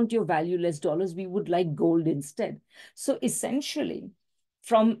don't want your valueless dollars, we would like gold instead. So essentially,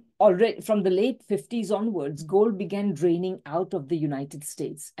 from the late 50s onwards, gold began draining out of the United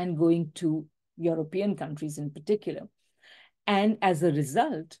States and going to European countries in particular. And as a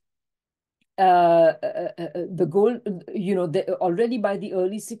result, the gold, already by the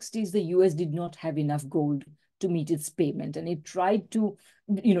early 60s, the US did not have enough gold to meet its payment. And it tried to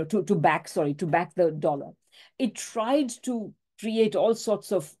back the dollar. It tried to create all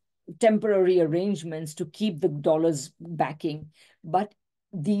sorts of temporary arrangements to keep the dollar's backing, but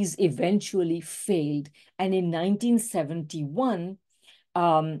these eventually failed. And in 1971,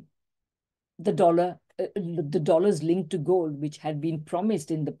 the dollars linked to gold, which had been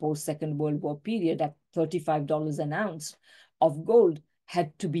promised in the post-Second World War period at $35 an ounce of gold,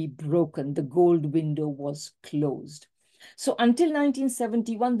 had to be broken. The gold window was closed. So until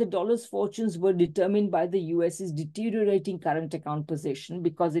 1971, the dollar's fortunes were determined by the US's deteriorating current account position,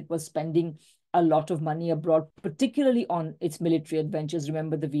 because it was spending a lot of money abroad, particularly on its military adventures.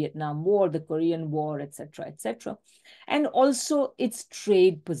 Remember the Vietnam War, the Korean War, etc., etc. And also its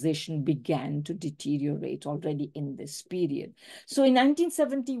trade position began to deteriorate already in this period. So in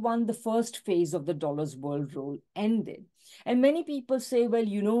 1971, the first phase of the dollar's world role ended. And many people say, well,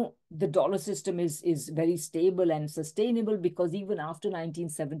 the dollar system is very stable and sustainable, because even after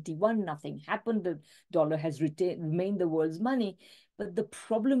 1971, nothing happened. The dollar has remained the world's money. But the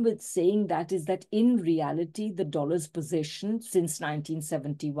problem with saying that is that in reality, the dollar's position since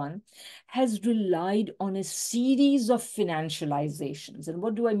 1971 has relied on a series of financializations. And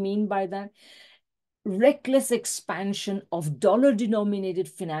what do I mean by that? Reckless expansion of dollar-denominated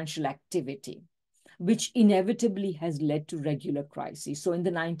financial activity, which inevitably has led to regular crises. So in the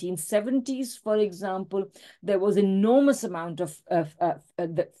 1970s, for example, there was enormous amount of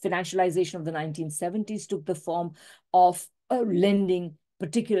the financialization of the 1970s took the form of lending,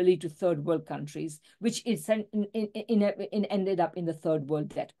 particularly to third world countries, which ended up in the third world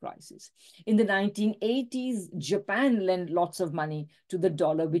debt crisis. In the 1980s, Japan lent lots of money to the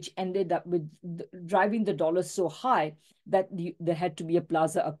dollar, which ended up with driving the dollar so high that there had to be a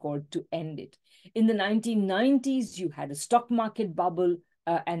Plaza Accord to end it. In the 1990s, you had a stock market bubble,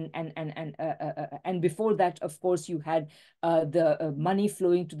 and before that, of course, you had the money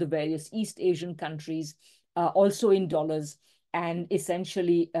flowing to the various East Asian countries, also in dollars, and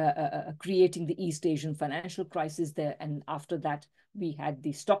essentially creating the East Asian financial crisis there. And after that, we had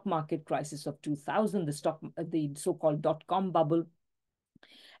the stock market crisis of 2000, the so-called dot-com bubble.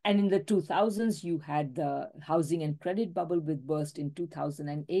 And in the 2000s, you had the housing and credit bubble, which burst in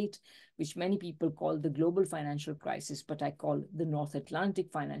 2008, which many people call the global financial crisis, but I call the North Atlantic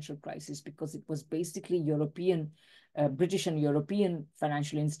financial crisis, because it was basically British and European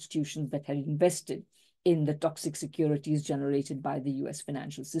financial institutions that had invested in the toxic securities generated by the US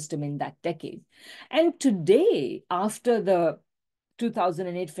financial system in that decade. And today, after the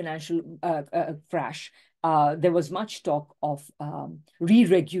 2008 financial crash, there was much talk of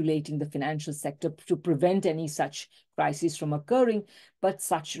re-regulating the financial sector to prevent any such crisis from occurring, but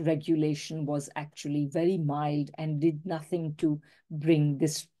such regulation was actually very mild and did nothing to bring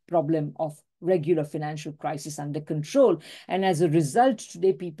this problem of regular financial crisis under control. And as a result,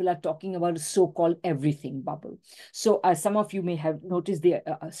 today people are talking about a so-called everything bubble. So some of you may have noticed the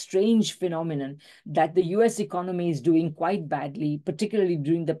strange phenomenon that the US economy is doing quite badly, particularly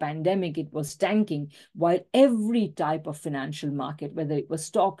during the pandemic. It was tanking, while every type of financial market, whether it was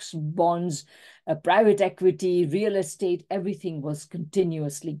stocks, bonds, private equity, real estate, everything was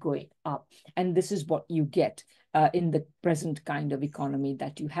continuously going up. And this is what you get in the present kind of economy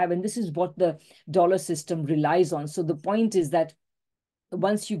that you have. And this is what the dollar system relies on. So the point is that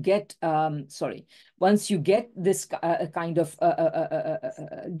once you get this kind of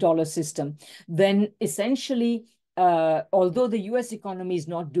dollar system, then essentially although the US economy is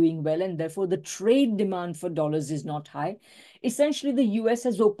not doing well and therefore the trade demand for dollars is not high, essentially the US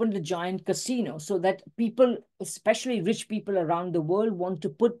has opened a giant casino so that people, especially rich people around the world, want to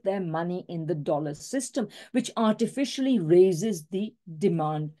put their money in the dollar system, which artificially raises the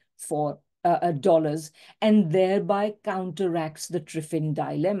demand for dollars and thereby counteracts the Triffin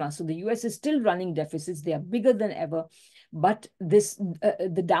dilemma. So the US is still running deficits. They are bigger than ever, but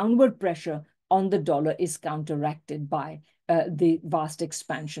the downward pressure on the dollar is counteracted by the vast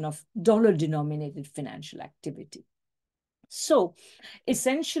expansion of dollar-denominated financial activity. So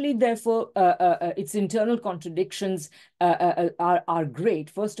essentially, therefore, its internal contradictions are great.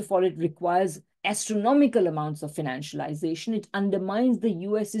 First of all, it requires astronomical amounts of financialization. It undermines the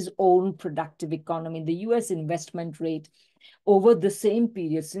US's own productive economy. The US investment rate over the same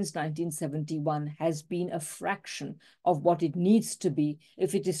period since 1971 has been a fraction of what it needs to be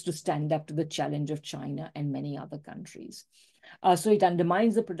if it is to stand up to the challenge of China and many other countries. So it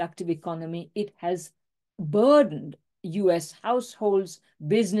undermines the productive economy. It has burdened US households,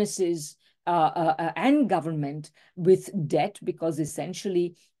 businesses, and government with debt because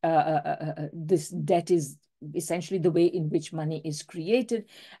essentially this debt is essentially the way in which money is created.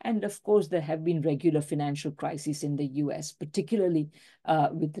 And of course, there have been regular financial crises in the US, particularly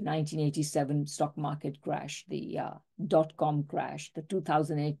with the 1987 stock market crash, the dot-com crash, the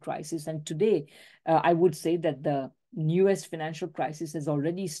 2008 crisis. And today, I would say that the newest financial crisis has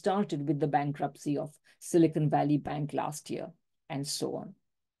already started with the bankruptcy of Silicon Valley Bank last year, and so on.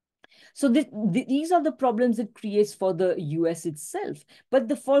 So these are the problems it creates for the US itself,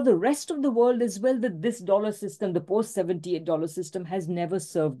 but for the rest of the world as well, that this dollar system, the post-$78 system, has never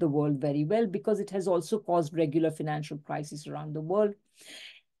served the world very well because it has also caused regular financial crises around the world.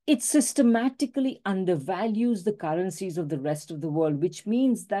 It systematically undervalues the currencies of the rest of the world, which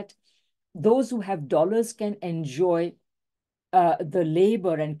means that those who have dollars can enjoy the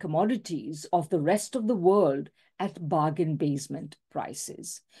labor and commodities of the rest of the world at bargain basement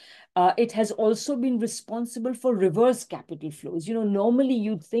prices. It has also been responsible for reverse capital flows. You know, normally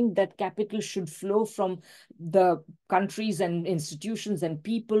you'd think that capital should flow from the countries and institutions and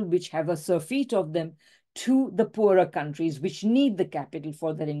people which have a surfeit of them to the poorer countries which need the capital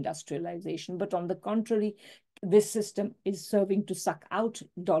for their industrialization. But on the contrary, this system is serving to suck out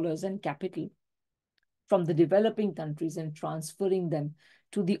dollars and capital from the developing countries and transferring them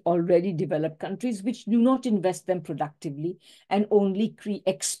to the already developed countries, which do not invest them productively and only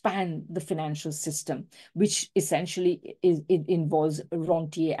expand the financial system, which essentially it involves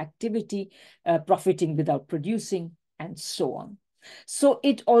rentier activity, profiting without producing, and so on. So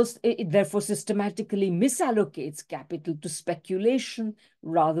it therefore systematically misallocates capital to speculation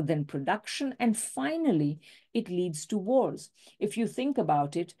rather than production. And finally, it leads to wars. If you think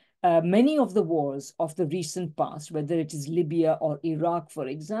about it, many of the wars of the recent past, whether it is Libya or Iraq, for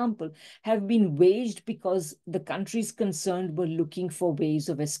example, have been waged because the countries concerned were looking for ways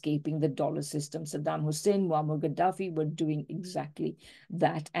of escaping the dollar system. Saddam Hussein, Muammar Gaddafi were doing exactly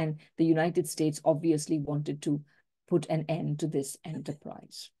that. And the United States obviously wanted to put an end to this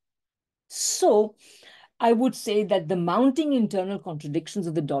enterprise. So I would say that the mounting internal contradictions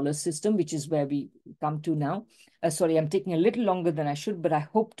of the dollar system, which is where we come to now. Sorry, I'm taking a little longer than I should, but I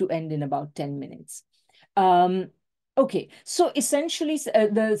hope to end in about 10 minutes. Okay, so essentially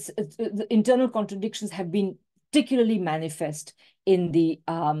the internal contradictions have been particularly manifest in the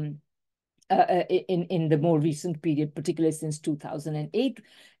in the more recent period, particularly since 2008.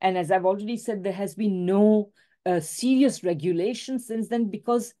 And as I've already said, there has been no serious regulation since then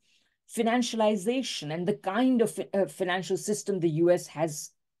because financialization and the kind of financial system the US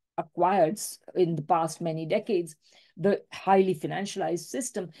has acquired in the past many decades, the highly financialized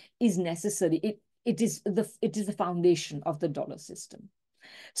system is necessary. It is the foundation of the dollar system.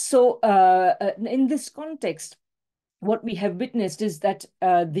 So in this context, what we have witnessed is that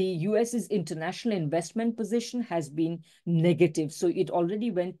the US's international investment position has been negative. So it already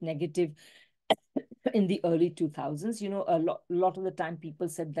went negative in the early 2000s. You know, a lot of the time people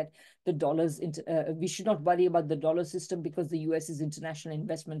said that the we should not worry about the dollar system because the US's international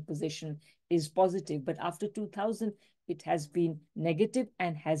investment position is positive. But after 2000, it has been negative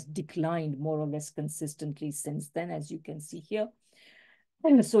and has declined more or less consistently since then, as you can see here.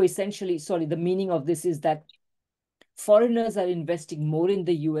 And so essentially, sorry, the meaning of this is that foreigners are investing more in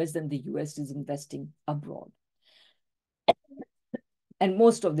the US than the US is investing abroad. And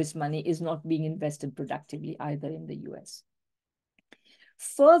most of this money is not being invested productively either in the US.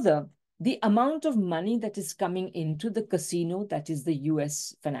 Further, the amount of money that is coming into the casino, that is the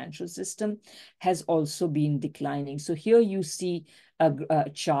US financial system, has also been declining. So here you see a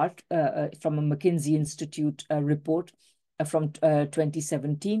chart from a McKinsey Institute report from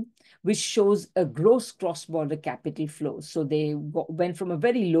 2017, which shows a gross cross-border capital flows. So they went from a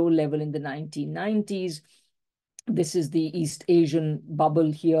very low level in the 1990s. This is the East Asian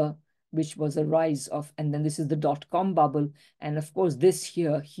bubble here, which was a rise of, and then this is the dot-com bubble. And of course, this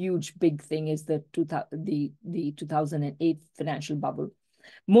here, huge big thing is the 2008 financial bubble.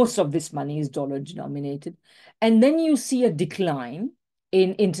 Most of this money is dollar denominated. And then you see a decline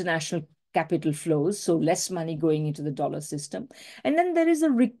in international capital flows, so less money going into the dollar system. And then there is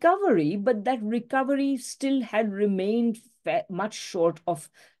a recovery, but that recovery still had remained much short of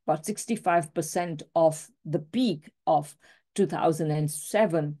about 65% of the peak of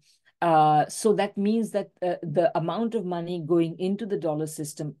 2007. So that means that the amount of money going into the dollar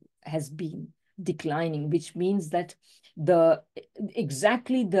system has been declining, which means that the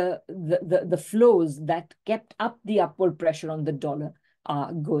flows that kept up the upward pressure on the dollar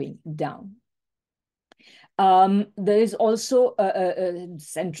are going down. There is also a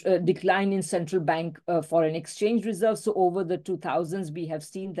decline in central bank foreign exchange reserves. So over the 2000s, we have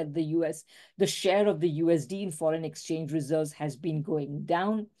seen that the share of the USD in foreign exchange reserves has been going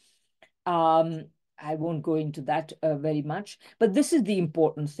down. I won't go into that very much, but this is the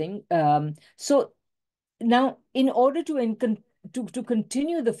important thing. So now, in order to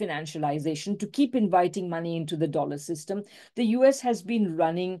continue the financialization, to keep inviting money into the dollar system, the US has been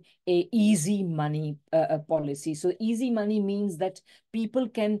running a easy money policy. So easy money means that people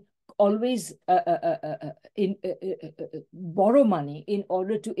can always borrow money in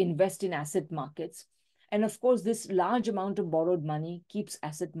order to invest in asset markets. And of course, this large amount of borrowed money keeps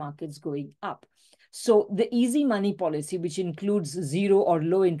asset markets going up. So the easy money policy, which includes zero or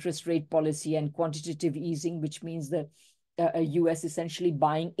low interest rate policy and quantitative easing, which means the US essentially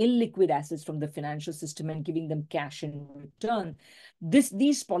buying illiquid assets from the financial system and giving them cash in return.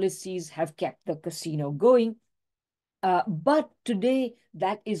 These policies have kept the casino going. But today,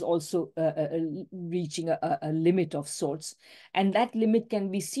 that is also reaching a limit of sorts. And that limit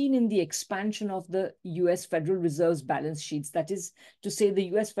can be seen in the expansion of the US Federal Reserve's balance sheets. That is to say, the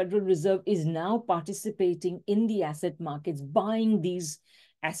US Federal Reserve is now participating in the asset markets, buying these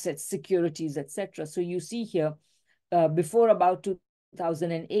assets, securities, etc. So you see here, before about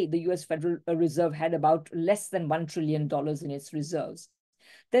 2008, the US Federal Reserve had about less than $1 trillion in its reserves.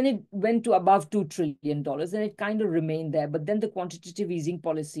 Then it went to above $2 trillion and it kind of remained there. But then the quantitative easing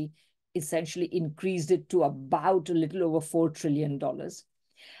policy essentially increased it to about a little over $4 trillion.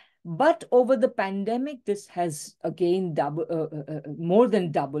 But over the pandemic, this has again more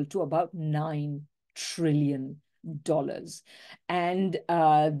than doubled to about $9 trillion. And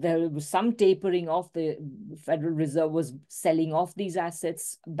there was some tapering off. The Federal Reserve was selling off these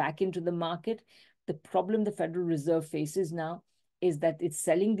assets back into the market. The problem the Federal Reserve faces now is that it's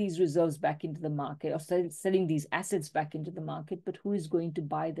selling these reserves back into the market, or selling these assets back into the market, but who is going to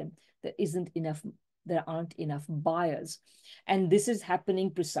buy them? There aren't enough buyers. And this is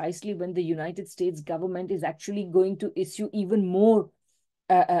happening precisely when the United States government is actually going to issue even more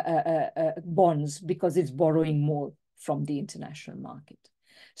bonds because it's borrowing more from the international market.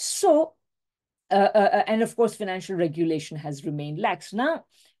 So, and of course, financial regulation has remained lax. Now,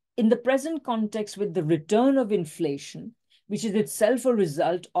 in the present context, with the return of inflation, which is itself a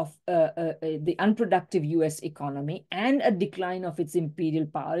result of the unproductive US economy and a decline of its imperial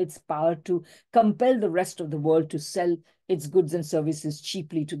power, its power to compel the rest of the world to sell its goods and services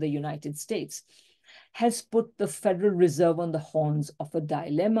cheaply to the United States, has put the Federal Reserve on the horns of a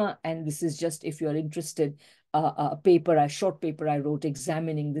dilemma. And this is just, if you're interested, a short paper I wrote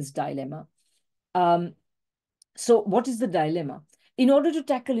examining this dilemma. So what is the dilemma? In order to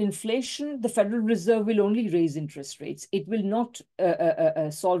tackle inflation, the Federal Reserve will only raise interest rates. It will not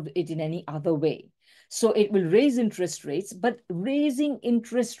solve it in any other way. So it will raise interest rates, but raising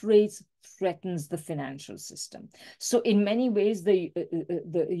interest rates threatens the financial system. So in many ways, the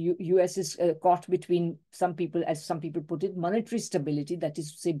US is caught between some people, as some people put it, monetary stability, that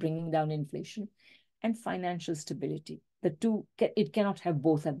is to say, bringing down inflation, and financial stability. The two, it cannot have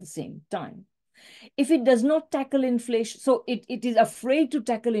both at the same time. If it does not tackle inflation, so it is afraid to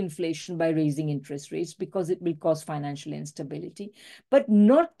tackle inflation by raising interest rates because it will cause financial instability. But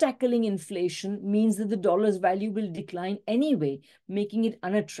not tackling inflation means that the dollar's value will decline anyway, making it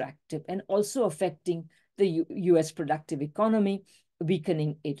unattractive and also affecting the US productive economy,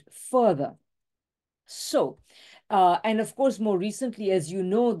 weakening it further. So, and of course, more recently, as you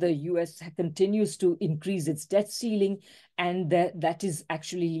know, the US continues to increase its debt ceiling, And that is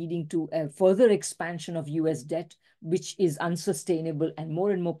actually leading to a further expansion of US debt, which is unsustainable, and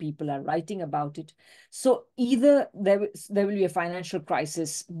more people are writing about it. So either there will be a financial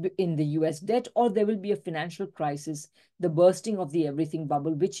crisis in the US debt, or there will be a financial crisis, the bursting of the everything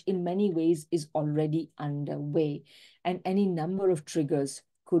bubble, which in many ways is already underway. And any number of triggers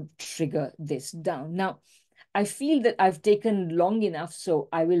could trigger this down. Now, I feel that I've taken long enough, so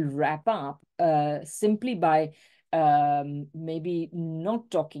I will wrap up simply by maybe not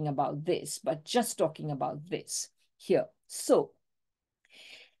talking about this, but just talking about this here. So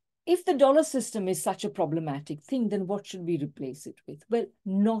if the dollar system is such a problematic thing, then what should we replace it with? Well,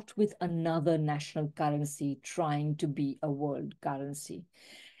 not with another national currency trying to be a world currency.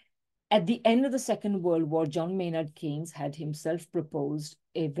 At the end of the Second World War, John Maynard Keynes had himself proposed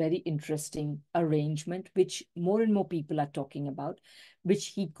a very interesting arrangement, which more and more people are talking about, which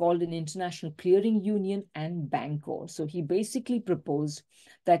he called an international clearing union and bancor. So he basically proposed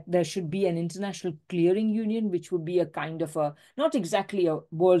that there should be an international clearing union, which would be a kind of a, not exactly a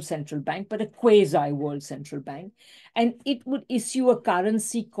world central bank, but a quasi-world central bank. And it would issue a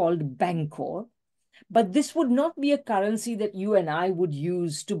currency called bancor. But this would not be a currency that you and I would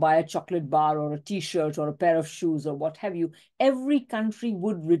use to buy a chocolate bar or a t-shirt or a pair of shoes or what have you. Every country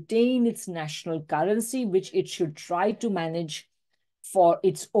would retain its national currency, which it should try to manage for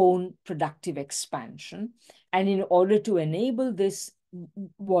its own productive expansion. And in order to enable this,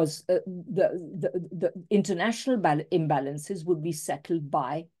 was the international imbalances would be settled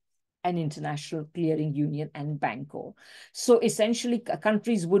by an international clearing union and bancor. So essentially,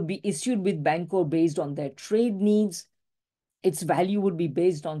 countries would be issued with bancor based on their trade needs. Its value would be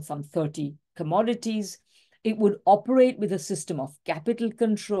based on some 30 commodities. It would operate with a system of capital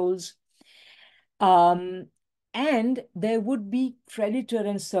controls. And there would be creditor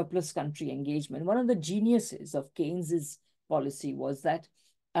and surplus country engagement. One of the geniuses of Keynes's policy was that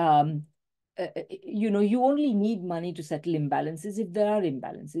you only need money to settle imbalances if there are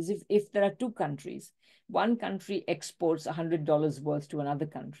imbalances. If there are two countries, one country exports $100 worth to another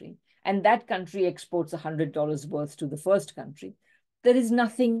country, and that country exports $100 worth to the first country, there is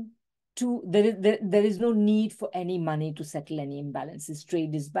nothing to, there is no need for any money to settle any imbalances.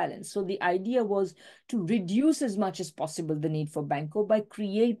 Trade is balanced. So the idea was to reduce as much as possible the need for bancor by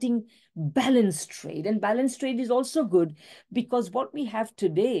creating balanced trade. And balanced trade is also good because what we have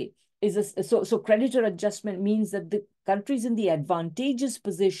today is so creditor adjustment means that the countries in the advantageous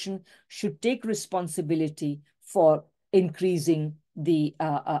position should take responsibility for increasing the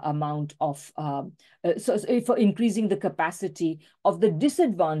amount of for increasing the capacity of the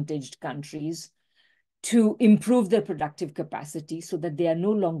disadvantaged countries to improve their productive capacity so that they are no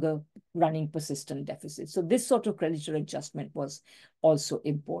longer running persistent deficits. So this sort of creditor adjustment was also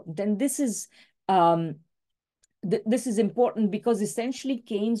important. And this is important because essentially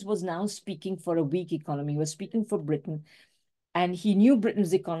Keynes was now speaking for a weak economy. He was speaking for Britain, and he knew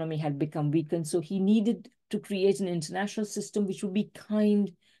Britain's economy had become weakened. So he needed to create an international system which would be kind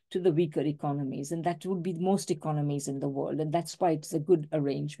to the weaker economies, and that would be most economies in the world. And that's why it's a good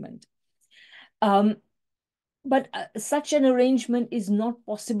arrangement. But such an arrangement is not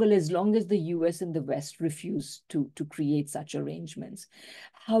possible as long as the US and the West refuse to create such arrangements.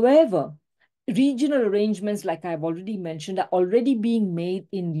 However, regional arrangements, like I've already mentioned, are already being made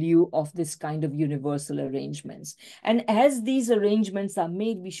in lieu of this kind of universal arrangements. And as these arrangements are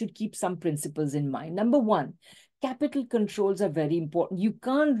made, we should keep some principles in mind. Number one, capital controls are very important. You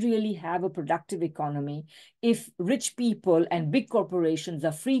can't really have a productive economy if rich people and big corporations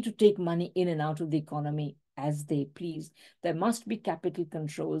are free to take money in and out of the economy as they please. There must be capital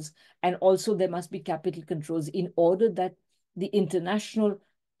controls, and also there must be capital controls in order that the international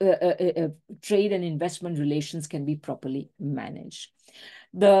trade and investment relations can be properly managed.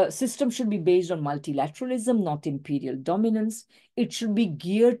 The system should be based on multilateralism, not imperial dominance. It should be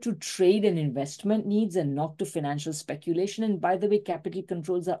geared to trade and investment needs and not to financial speculation. And by the way, capital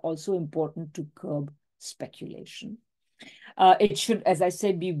controls are also important to curb speculation. It should, as I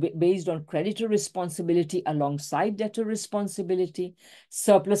said, be based on creditor responsibility alongside debtor responsibility,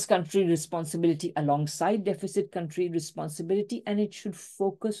 surplus country responsibility alongside deficit country responsibility, and it should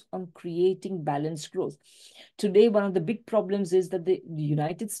focus on creating balanced growth. Today, one of the big problems is that the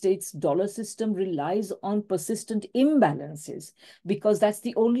United States dollar system relies on persistent imbalances because that's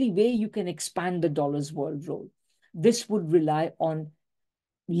the only way you can expand the dollar's world role. This would rely on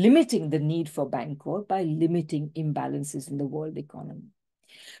limiting the need for bancor by limiting imbalances in the world economy.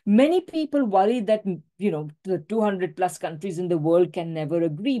 Many people worry that, the 200 plus countries in the world can never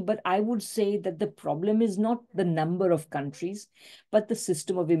agree. But I would say that the problem is not the number of countries, but the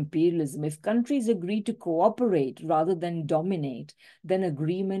system of imperialism. If countries agree to cooperate rather than dominate, then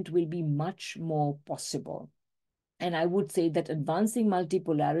agreement will be much more possible. And I would say that advancing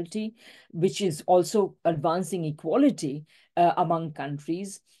multipolarity, which is also advancing equality among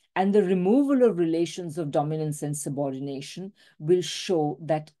countries, and the removal of relations of dominance and subordination will show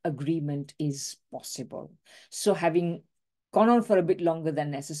that agreement is possible. So having gone on for a bit longer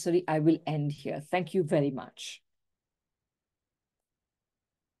than necessary, I will end here. Thank you very much.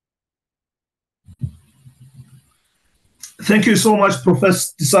 Thank you so much,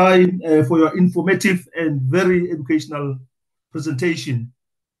 Professor Desai, for your informative and very educational presentation.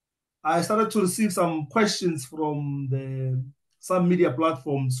 I started to receive some questions from some media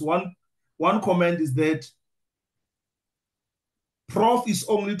platforms. One comment is that Prof is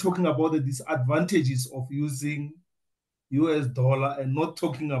only talking about the disadvantages of using US dollar and not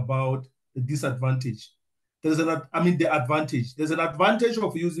talking about the disadvantage. The advantage. There's an advantage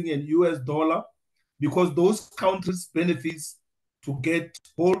of using an US dollar because those countries benefits to get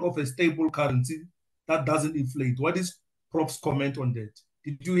hold of a stable currency that doesn't inflate. What is Prof's comment on that?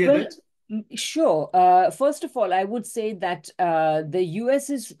 Did you hear that? Sure. First of all, I would say that the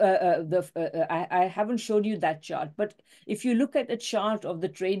US is I haven't showed you that chart, but if you look at a chart of the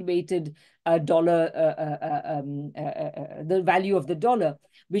trade-weighted dollar, the value of the dollar,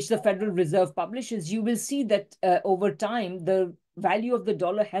 which the Federal Reserve publishes, you will see that over time the value of the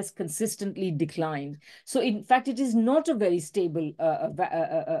dollar has consistently declined. So in fact, it is not a very stable,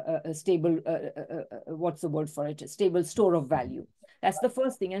 what's the word for it? A stable store of value. That's the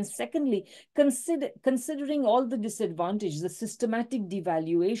first thing. And secondly, considering all the disadvantages, the systematic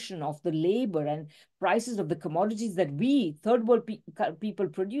devaluation of the labor and prices of the commodities that we third world people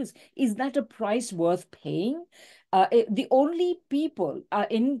produce, is that a price worth paying? The only people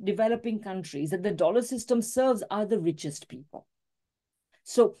in developing countries that the dollar system serves are the richest people.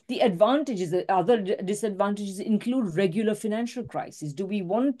 So the advantages, the other disadvantages include regular financial crises. Do we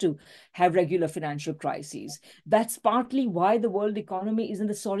want to have regular financial crises? That's partly why the world economy is in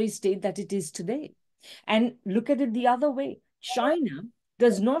the sorry state that it is today. And look at it the other way. China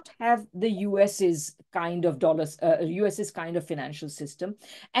does not have the US's kind of US's kind of financial system,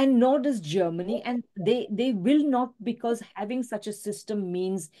 and nor does Germany. And they will not, because having such a system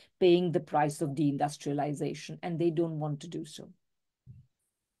means paying the price of deindustrialization, and they don't want to do so.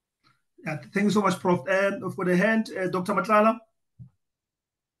 Yeah, thank you so much, Prof. And for the hand, Dr. Matlala,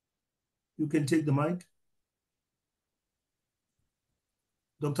 you can take the mic.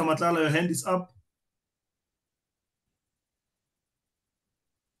 Dr. Matlala, your hand is up.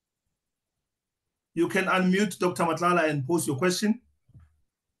 You can unmute Dr. Matlala and pose your question.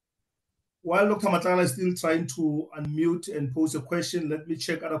 While Dr. Matlala is still trying to unmute and pose a question, let me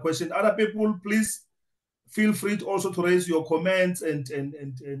check other questions. Other people, please feel free to also to raise your comments and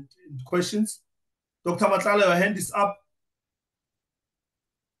questions. Dr. Matlala, your hand is up.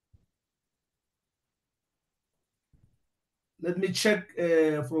 Let me check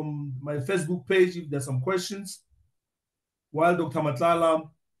from my Facebook page if there's some questions. While Dr. Matlala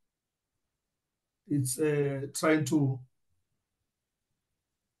is trying to.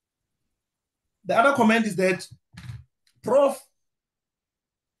 The other comment is that, Prof,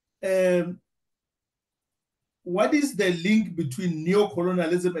 what is the link between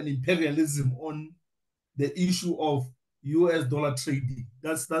neocolonialism and imperialism on the issue of US dollar trading?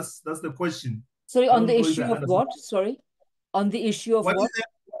 That's the question. Sorry, on the issue of what? Sorry, on the issue of what?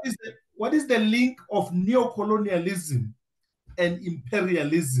 What is the link of neocolonialism and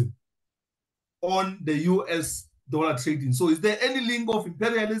imperialism on the US dollar trading? So is there any link of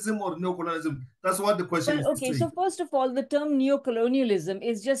imperialism or neocolonialism? That's what the question is. Okay, so first of all, the term neocolonialism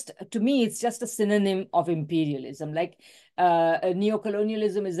is just, to me, it's just a synonym of imperialism. Like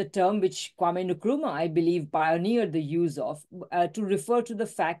neocolonialism is a term which Kwame Nkrumah, I believe, pioneered the use of to refer to the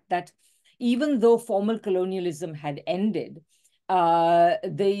fact that even though formal colonialism had ended,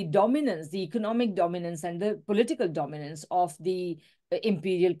 the dominance, the economic dominance and the political dominance of the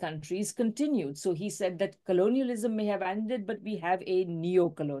imperial countries continued. So he said that colonialism may have ended, but we have a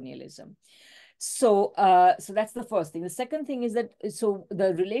neo-colonialism. So that's the first thing. The second thing is that, so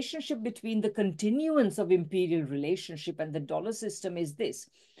the relationship between the continuance of imperial relationship and the dollar system is this,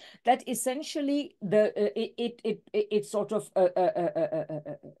 that essentially it sort of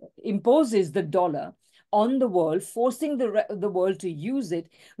imposes the dollar on the world, forcing the world to use it,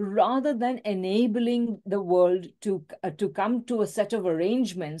 rather than enabling the world to come to a set of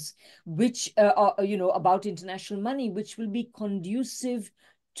arrangements which are, about international money, which will be conducive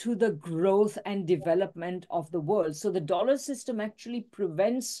to the growth and development of the world. So the dollar system actually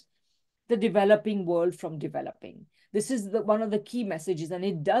prevents the developing world from developing. This is one of the key messages. And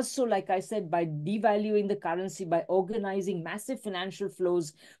it does so, like I said, by devaluing the currency, by organizing massive financial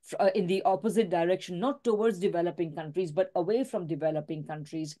flows in the opposite direction, not towards developing countries, but away from developing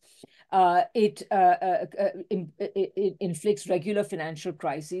countries. It inflicts regular financial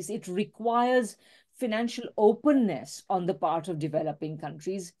crises. It requires financial openness on the part of developing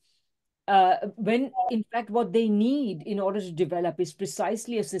countries. When in fact what they need in order to develop is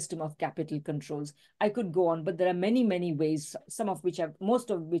precisely a system of capital controls. I could go on, but there are many, many ways,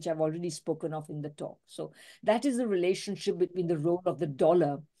 most of which I've already spoken of in the talk. So that is the relationship between the role of the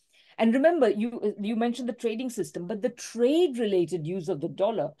dollar. And remember, you mentioned the trading system, but the trade-related use of the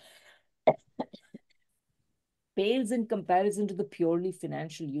dollar pales in comparison to the purely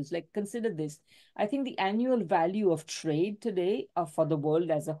financial use. Like, consider this. I think the annual value of trade today for the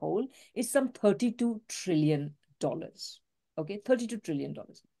world as a whole is some $32 trillion. Okay, $32 trillion.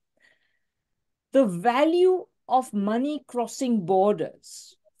 The value of money crossing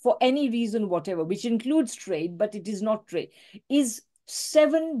borders for any reason, whatever, which includes trade, but it is not trade, is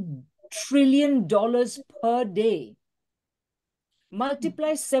 $7 trillion per day.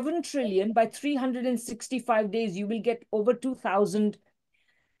 Multiply 7 trillion by 365 days, you will get over 2,000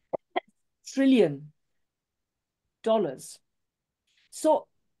 trillion dollars. So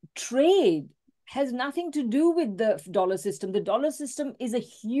trade has nothing to do with the dollar system. The dollar system is a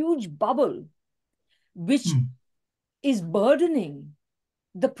huge bubble which is burdening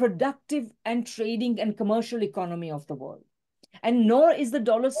the productive and trading and commercial economy of the world. And nor is the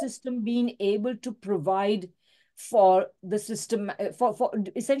dollar system being able to provide for the system, for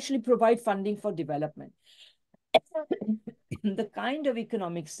essentially provide funding for development. The kind of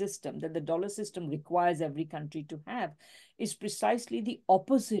economic system that the dollar system requires every country to have is precisely the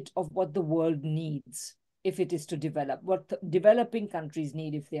opposite of what the world needs if it is to develop, what developing countries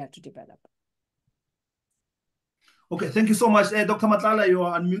need if they are to develop. Okay, thank you so much. Dr. Matlala, you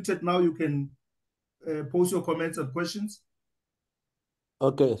are unmuted now. You can pose your comments and questions.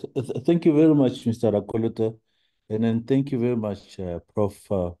 Okay, thank you very much, Mr. Akoluta. And then thank you very much, Prof,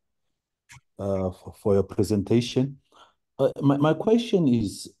 for your presentation. My question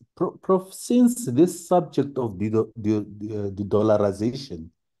is, Prof, since this subject of the dollarization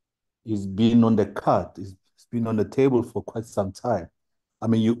is being on the card, it's been on the table for quite some time. I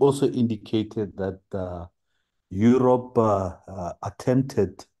mean, you also indicated that Europe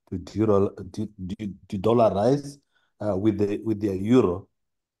attempted to de-dollarize with their euro,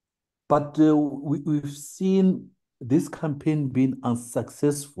 but we've seen this campaign being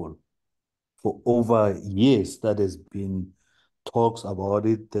unsuccessful for over years. That has been talks about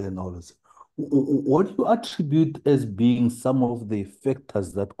it and all this. What do you attribute as being some of the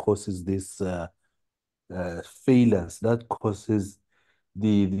factors that causes this failures, that causes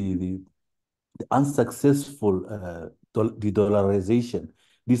the unsuccessful de-dollarization,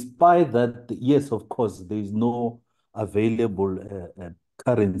 despite that, yes, of course, there is no available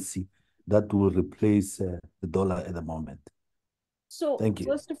currency that will replace the dollar at the moment? So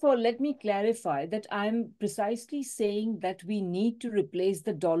first of all, let me clarify that I'm precisely saying that we need to replace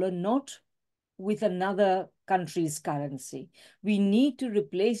the dollar not with another country's currency. We need to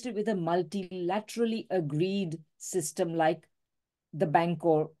replace it with a multilaterally agreed system like the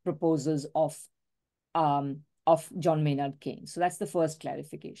Bancor proposals of John Maynard Keynes. So that's the first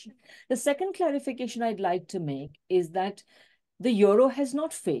clarification. The second clarification I'd like to make is that the euro has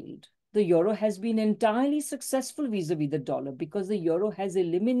not failed. The euro has been entirely successful vis-a-vis the dollar because the euro has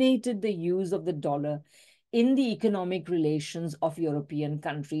eliminated the use of the dollar in the economic relations of European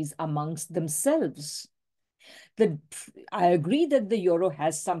countries amongst themselves. I agree that the euro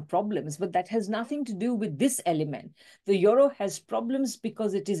has some problems, but that has nothing to do with this element. The euro has problems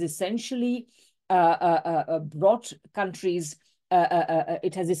because it is essentially brought countries,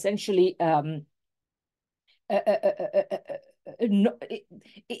 it has essentially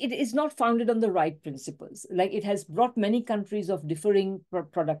it is not founded on the right principles. Like, it has brought many countries of differing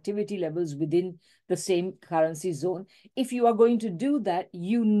productivity levels within the same currency zone. If you are going to do that,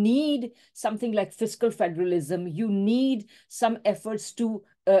 you need something like fiscal federalism. You need some efforts to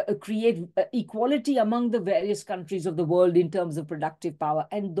create equality among the various countries of the world in terms of productive power.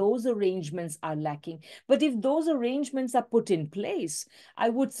 And those arrangements are lacking. But if those arrangements are put in place, I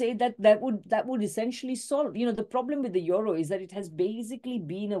would say that that would essentially solve, the problem with the euro is that it has basically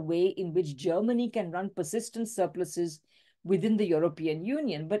been a way in which Germany can run persistent surpluses within the European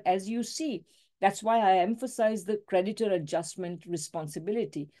Union. But as you see, that's why I emphasize the creditor adjustment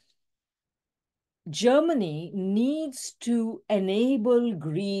responsibility. Germany needs to enable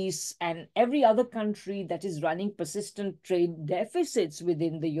Greece and every other country that is running persistent trade deficits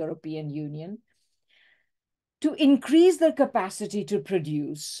within the European Union to increase their capacity to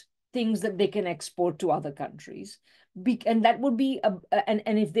produce things that they can export to other countries. And that would be, and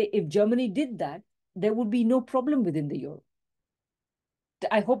if Germany did that, there would be no problem within the euro.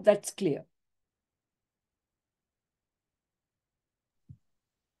 I hope that's clear.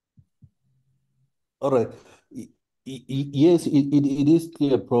 All right. Yes, it is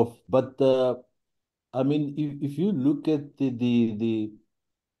clear, Prof. But I mean, if you look at the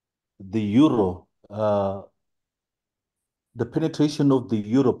euro, the penetration of the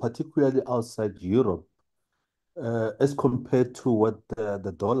euro, particularly outside Europe, as compared to what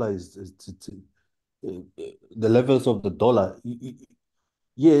the dollar the levels of the dollar.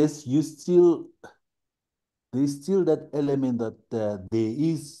 Yes, there's still that element that there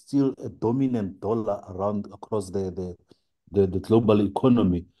is still a dominant dollar around across the global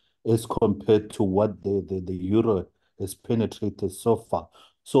economy as compared to what the euro has penetrated so far.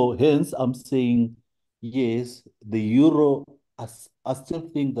 So hence, I'm saying, yes, the euro, I still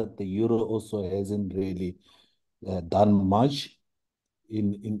think that the euro also hasn't really done much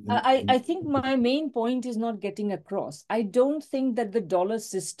I think my main point is not getting across. I don't think that the dollar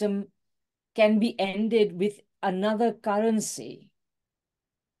system can be ended with another currency.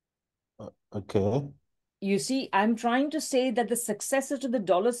 Okay. You see, I'm trying to say that the successor to the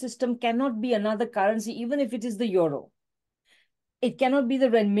dollar system cannot be another currency, even if it is the euro. It cannot be the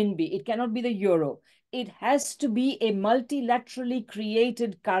renminbi. It cannot be the euro. It has to be a multilaterally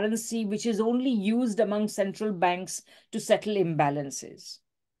created currency which is only used among central banks to settle imbalances.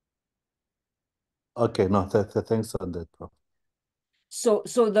 Okay, no, thanks on that, Prof.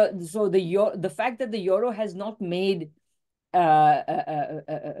 The fact that the euro has not made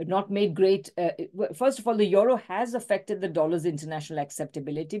great. First of all, the euro has affected the dollar's international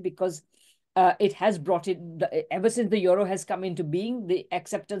acceptability because it has brought it, ever since the euro has come into being, the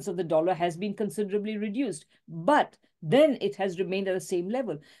acceptance of the dollar has been considerably reduced. But then it has remained at the same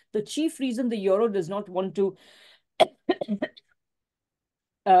level. The chief reason the euro does not want to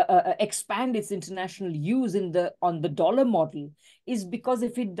expand its international use on the dollar model is because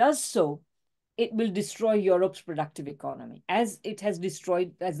if it does so, it will destroy Europe's productive economy, as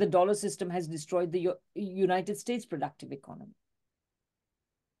the dollar system has destroyed the United States productive economy.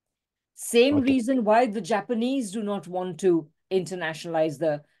 Same reason why the Japanese do not want to internationalize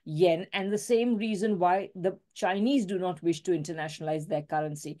the yen, and the same reason why the Chinese do not wish to internationalize their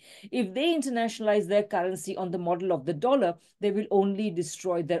currency. If they internationalize their currency on the model of the dollar, they will only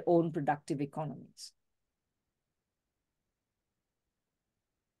destroy their own productive economies.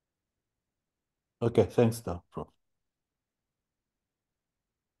 Okay, thanks, Prof.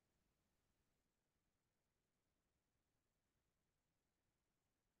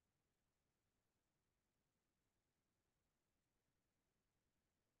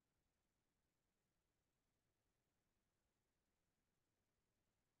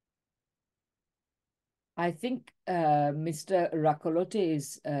 I think Mr. Rakolote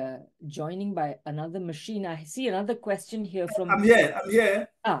is joining by another machine. I see another question here from. I'm here.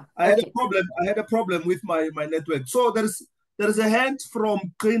 Ah, I had okay. a problem with my network. So there is a hand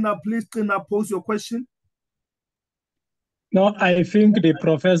from Krina. Please, Krina, pose your question. No, I think the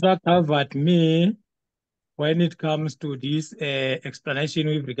professor covered me when it comes to this explanation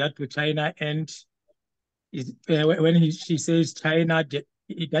with regard to China, and when she says China,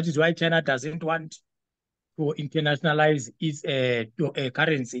 that is why China doesn't want to internationalize its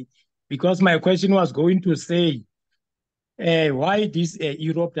currency. Because my question was going to say why this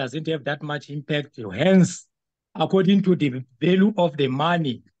Europe doesn't have that much impact. Hence, according to the value of the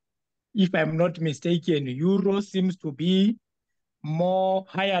money, if I'm not mistaken, euro seems to be more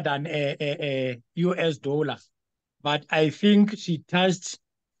higher than a US dollar. But I think she touched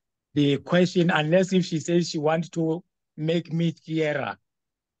the question, unless if she says she wants to make me clearer.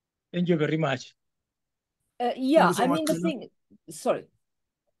 Thank you very much. Yeah, I mean, the thing, sorry.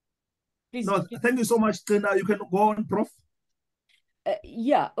 Please. No, thank you so much, Krina. You can go on, Prof.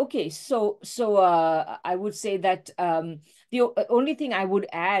 Yeah, okay. So I would say that the only thing I would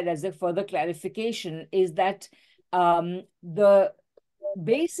add as a further clarification is that the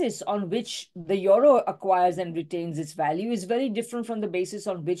basis on which the euro acquires and retains its value is very different from the basis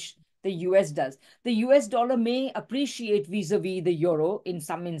on which the US does. The US dollar may appreciate vis-a-vis the euro in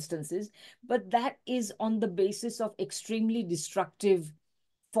some instances, but that is on the basis of extremely destructive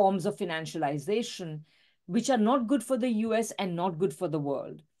forms of financialization, which are not good for the US and not good for the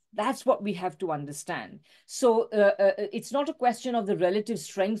world. That's what we have to understand. So it's not a question of the relative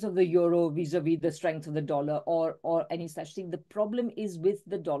strength of the euro vis-a-vis the strength of the dollar or any such thing. The problem is with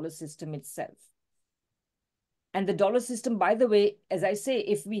the dollar system itself. And the dollar system, by the way, as I say,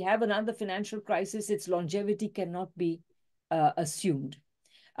 if we have another financial crisis, its longevity cannot be assumed.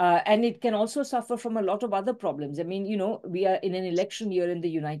 And it can also suffer from a lot of other problems. I mean, you know, we are in an election year in the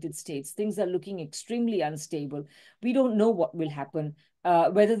United States. Things are looking extremely unstable. We don't know what will happen,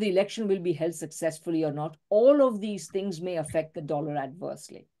 whether the election will be held successfully or not. All of these things may affect the dollar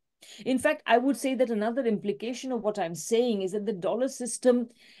adversely. In fact, I would say that another implication of what I'm saying is that the dollar system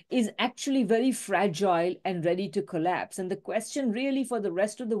is actually very fragile and ready to collapse. And the question really for the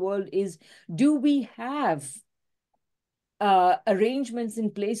rest of the world is, do we have arrangements in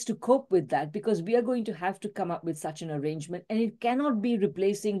place to cope with that? Because we are going to have to come up with such an arrangement, and it cannot be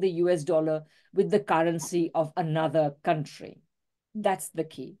replacing the US dollar with the currency of another country. That's the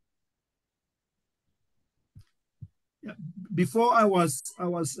key. Yeah. Before I was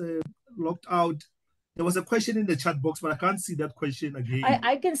locked out, there was a question in the chat box, but I can't see that question again.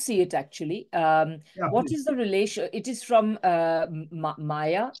 I can see it actually. What is the relation? It is from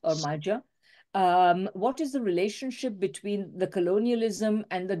Maya or Maja. What is the relationship between the colonialism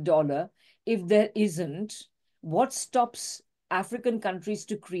and the dollar? If there isn't, what stops African countries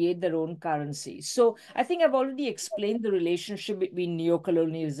to create their own currency? So I think I've already explained the relationship between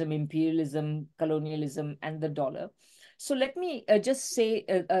neocolonialism, imperialism, colonialism, and the dollar. So let me just say,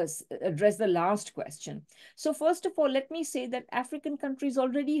 address the last question. So first of all, let me say that African countries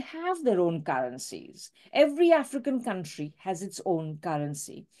already have their own currencies. Every African country has its own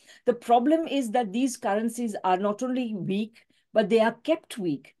currency. The problem is that these currencies are not only weak, but they are kept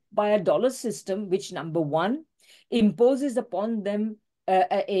weak by a dollar system, which, number one, imposes upon them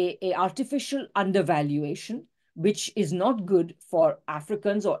a artificial undervaluation, which is not good for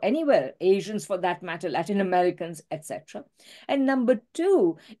Africans or anywhere, Asians for that matter, Latin Americans, etc. And number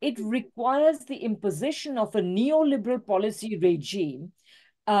two, it requires the imposition of a neoliberal policy regime,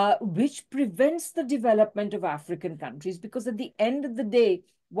 which prevents the development of African countries, because at the end of the day,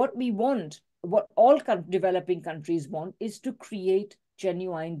 what we want, what all developing countries want, is to create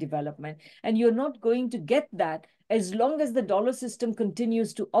genuine development. And you're not going to get that as long as the dollar system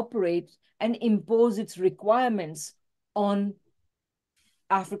continues to operate and impose its requirements on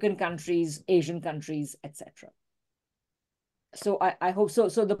African countries, Asian countries, etc. So I hope so.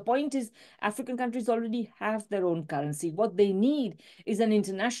 So the point is, African countries already have their own currency. What they need is an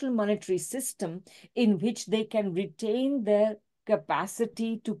international monetary system in which they can retain their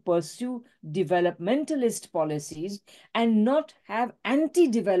capacity to pursue developmentalist policies and not have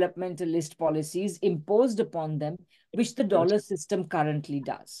anti-developmentalist policies imposed upon them, which the dollar system currently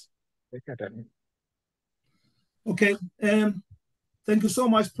does. Okay. Thank you so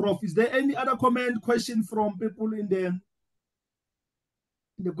much, Prof. Is there any other comment, question from people in the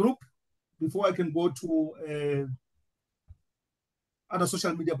group before I can go to other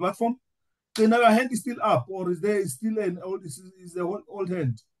social media platform? Trina, your hand is still up, or is there still an old? Is the old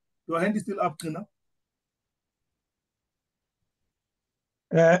hand? Your hand is still up, Trina.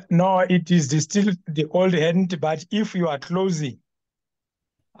 No, it is still the old hand. But if you are closing,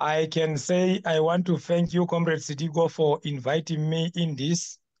 I can say I want to thank you, Comrade Sediko, for inviting me in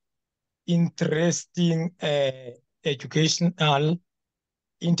this interesting educational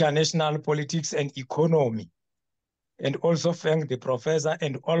international politics and economy, and also thank the professor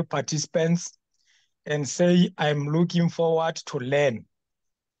and all participants, and say I'm looking forward to learn.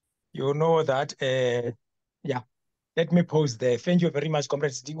 You know that, yeah, let me pause there. Thank you very much,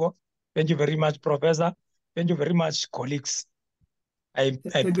 Comrade Sediko. Thank you very much, Professor. Thank you very much, colleagues. I'm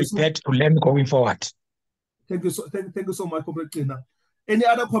prepared to learn going forward. Thank you so much, Comrade Trina. Any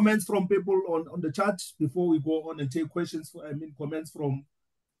other comments from people on the chat before we go on and take questions? Comments from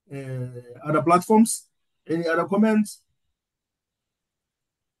other platforms. Any other comments?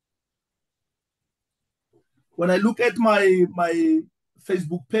 When I look at my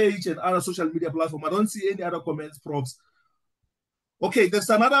Facebook page and other social media platform, I don't see any other comments, Profs. Okay, there's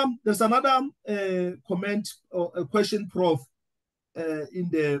another comment or a question, Prof, in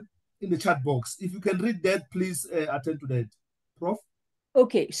the chat box. If you can read that, please attend to that, Prof.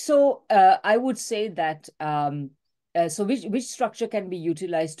 Okay, so I would say that so which structure can be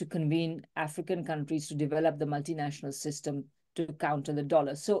utilized to convene African countries to develop the multinational system to counter the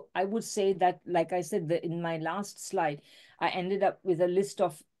dollar. So I would say that, like I said, in my last slide, I ended up with a list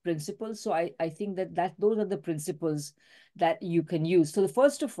of principles. So I think that those are the principles that you can use. So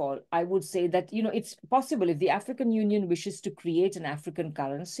first of all, I would say that, it's possible if the African Union wishes to create an African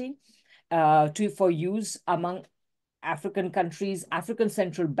currency for use among African countries, African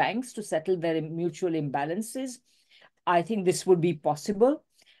central banks to settle their mutual imbalances. I think this would be possible.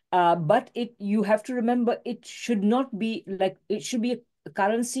 But you have to remember, it should not be like, it should be a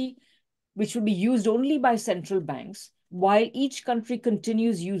currency which will be used only by central banks, while each country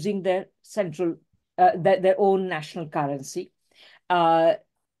continues using their their own national currency.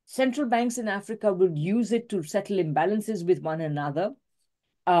 Central banks in Africa would use it to settle imbalances with one another.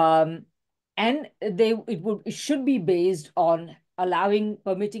 And it should be based on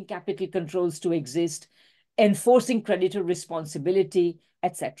permitting capital controls to exist, enforcing creditor responsibility,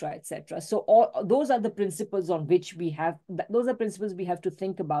 etc., etc. So those are the principles on which those are principles we have to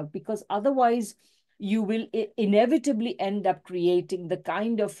think about, because otherwise you will inevitably end up creating the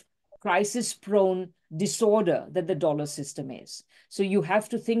kind of crisis-prone disorder that the dollar system is. So you have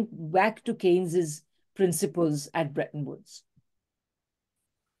to think back to Keynes's principles at Bretton Woods.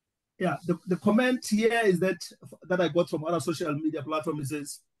 Yeah, the comment here is that I got from other social media platforms. It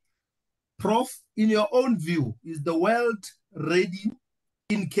says, Prof, in your own view, is the world ready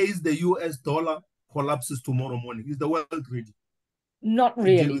in case the US dollar collapses tomorrow morning? Is the world ready? Not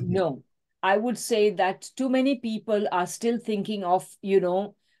really, no. I would say that too many people are still thinking of,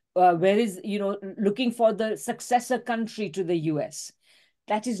 looking for the successor country to the US.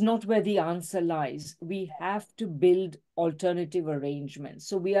 That is not where the answer lies. We have to build alternative arrangements.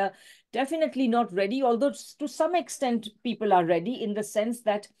 So we are definitely not ready, although to some extent people are ready, in the sense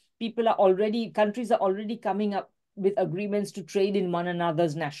that countries are already coming up with agreements to trade in one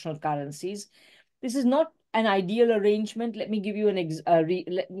another's national currencies. This is not an ideal arrangement. Let me give you an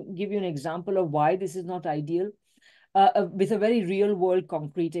example of why this is not ideal. With a very real world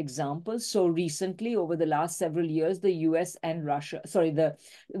concrete example. So recently, over the last several years,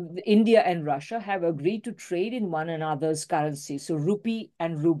 India and Russia have agreed to trade in one another's currency. So rupee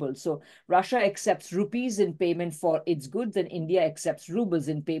and ruble. So Russia accepts rupees in payment for its goods, and India accepts rubles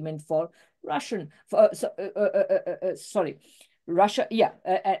in payment for Russia,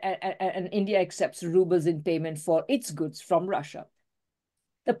 and India accepts rubles in payment for its goods from Russia.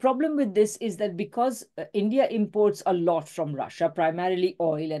 The problem with this is that because India imports a lot from Russia, primarily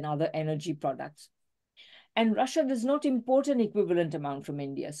oil and other energy products, and Russia does not import an equivalent amount from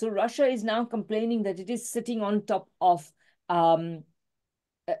India. So Russia is now complaining that it is sitting on top of too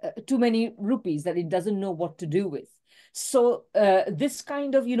many rupees that it doesn't know what to do with. So this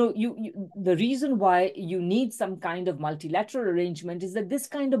kind of, the reason why you need some kind of multilateral arrangement is that this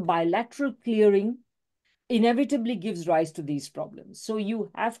kind of bilateral clearing inevitably gives rise to these problems. So you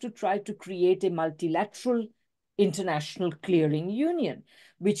have to try to create a multilateral international clearing union,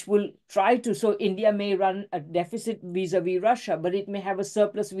 which will try to, so India may run a deficit vis-a-vis Russia, but it may have a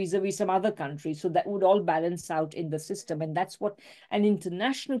surplus vis-a-vis some other country. So that would all balance out in the system. And that's what an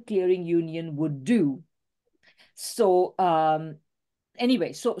international clearing union would do. So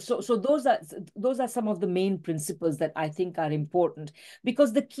anyway, so those are some of the main principles that I think are important,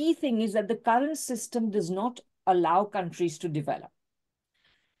 because the key thing is that the current system does not allow countries to develop.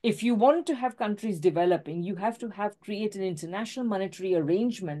 If you want to have countries developing, you have to create an international monetary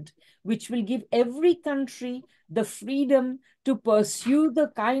arrangement which will give every country the freedom to pursue the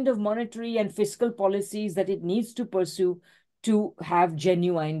kind of monetary and fiscal policies that it needs to pursue to have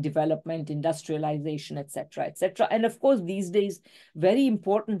genuine development, industrialization, etc., etc. And of course, these days, very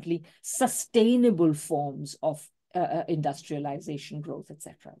importantly, sustainable forms of industrialization, growth,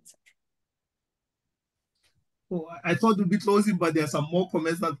 etc., etc. Oh, I thought we'd be closing, but there are some more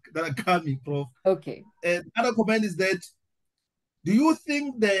comments that are coming, Prof. Okay. Another comment is that, do you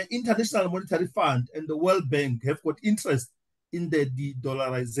think the International Monetary Fund and the World Bank have got interest in the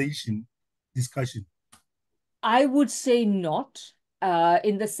de-dollarization discussion? I would say not,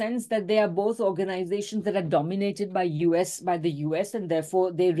 in the sense that they are both organizations that are dominated by the US, and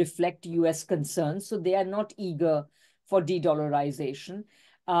therefore they reflect US concerns. So they are not eager for de-dollarization.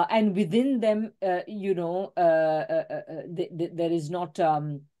 And within them, there is not,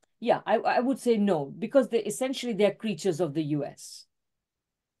 I would say no, because they are creatures of the US.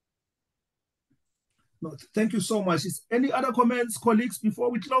 No, thank you so much. Is any other comments, colleagues, before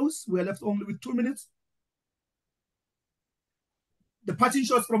we close? We are left only with 2 minutes. The parting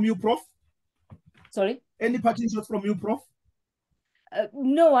shots from you, Prof. Sorry? Any parting shots from you, Prof?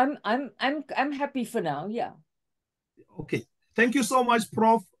 No, I'm happy for now. Yeah. Okay. Thank you so much,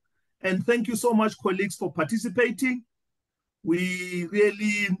 Prof. And thank you so much, colleagues, for participating. We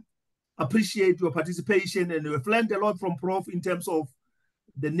really appreciate your participation, and we've learned a lot from Prof in terms of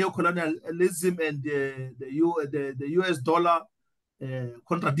the neocolonialism and the US dollar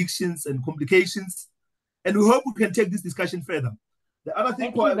contradictions and complications. And we hope we can take this discussion further. The other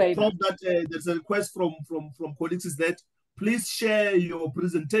thing, Prof, that there's a request from colleagues is that please share your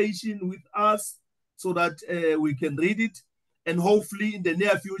presentation with us so that we can read it. And hopefully in the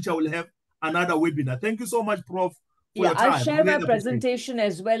near future, we'll have another webinar. Thank you so much, Prof. Yeah, I'll share my presentation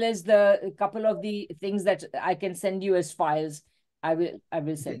as well as a couple of the things that I can send you as files. I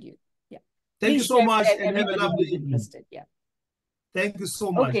will send you. Yeah. Thank you so much, and have a lovely evening. Yeah. Thank you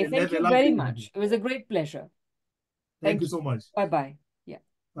so much. Okay, thank you very much. It was a great pleasure. Thank you so much. Bye-bye. Yeah.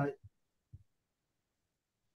 Bye.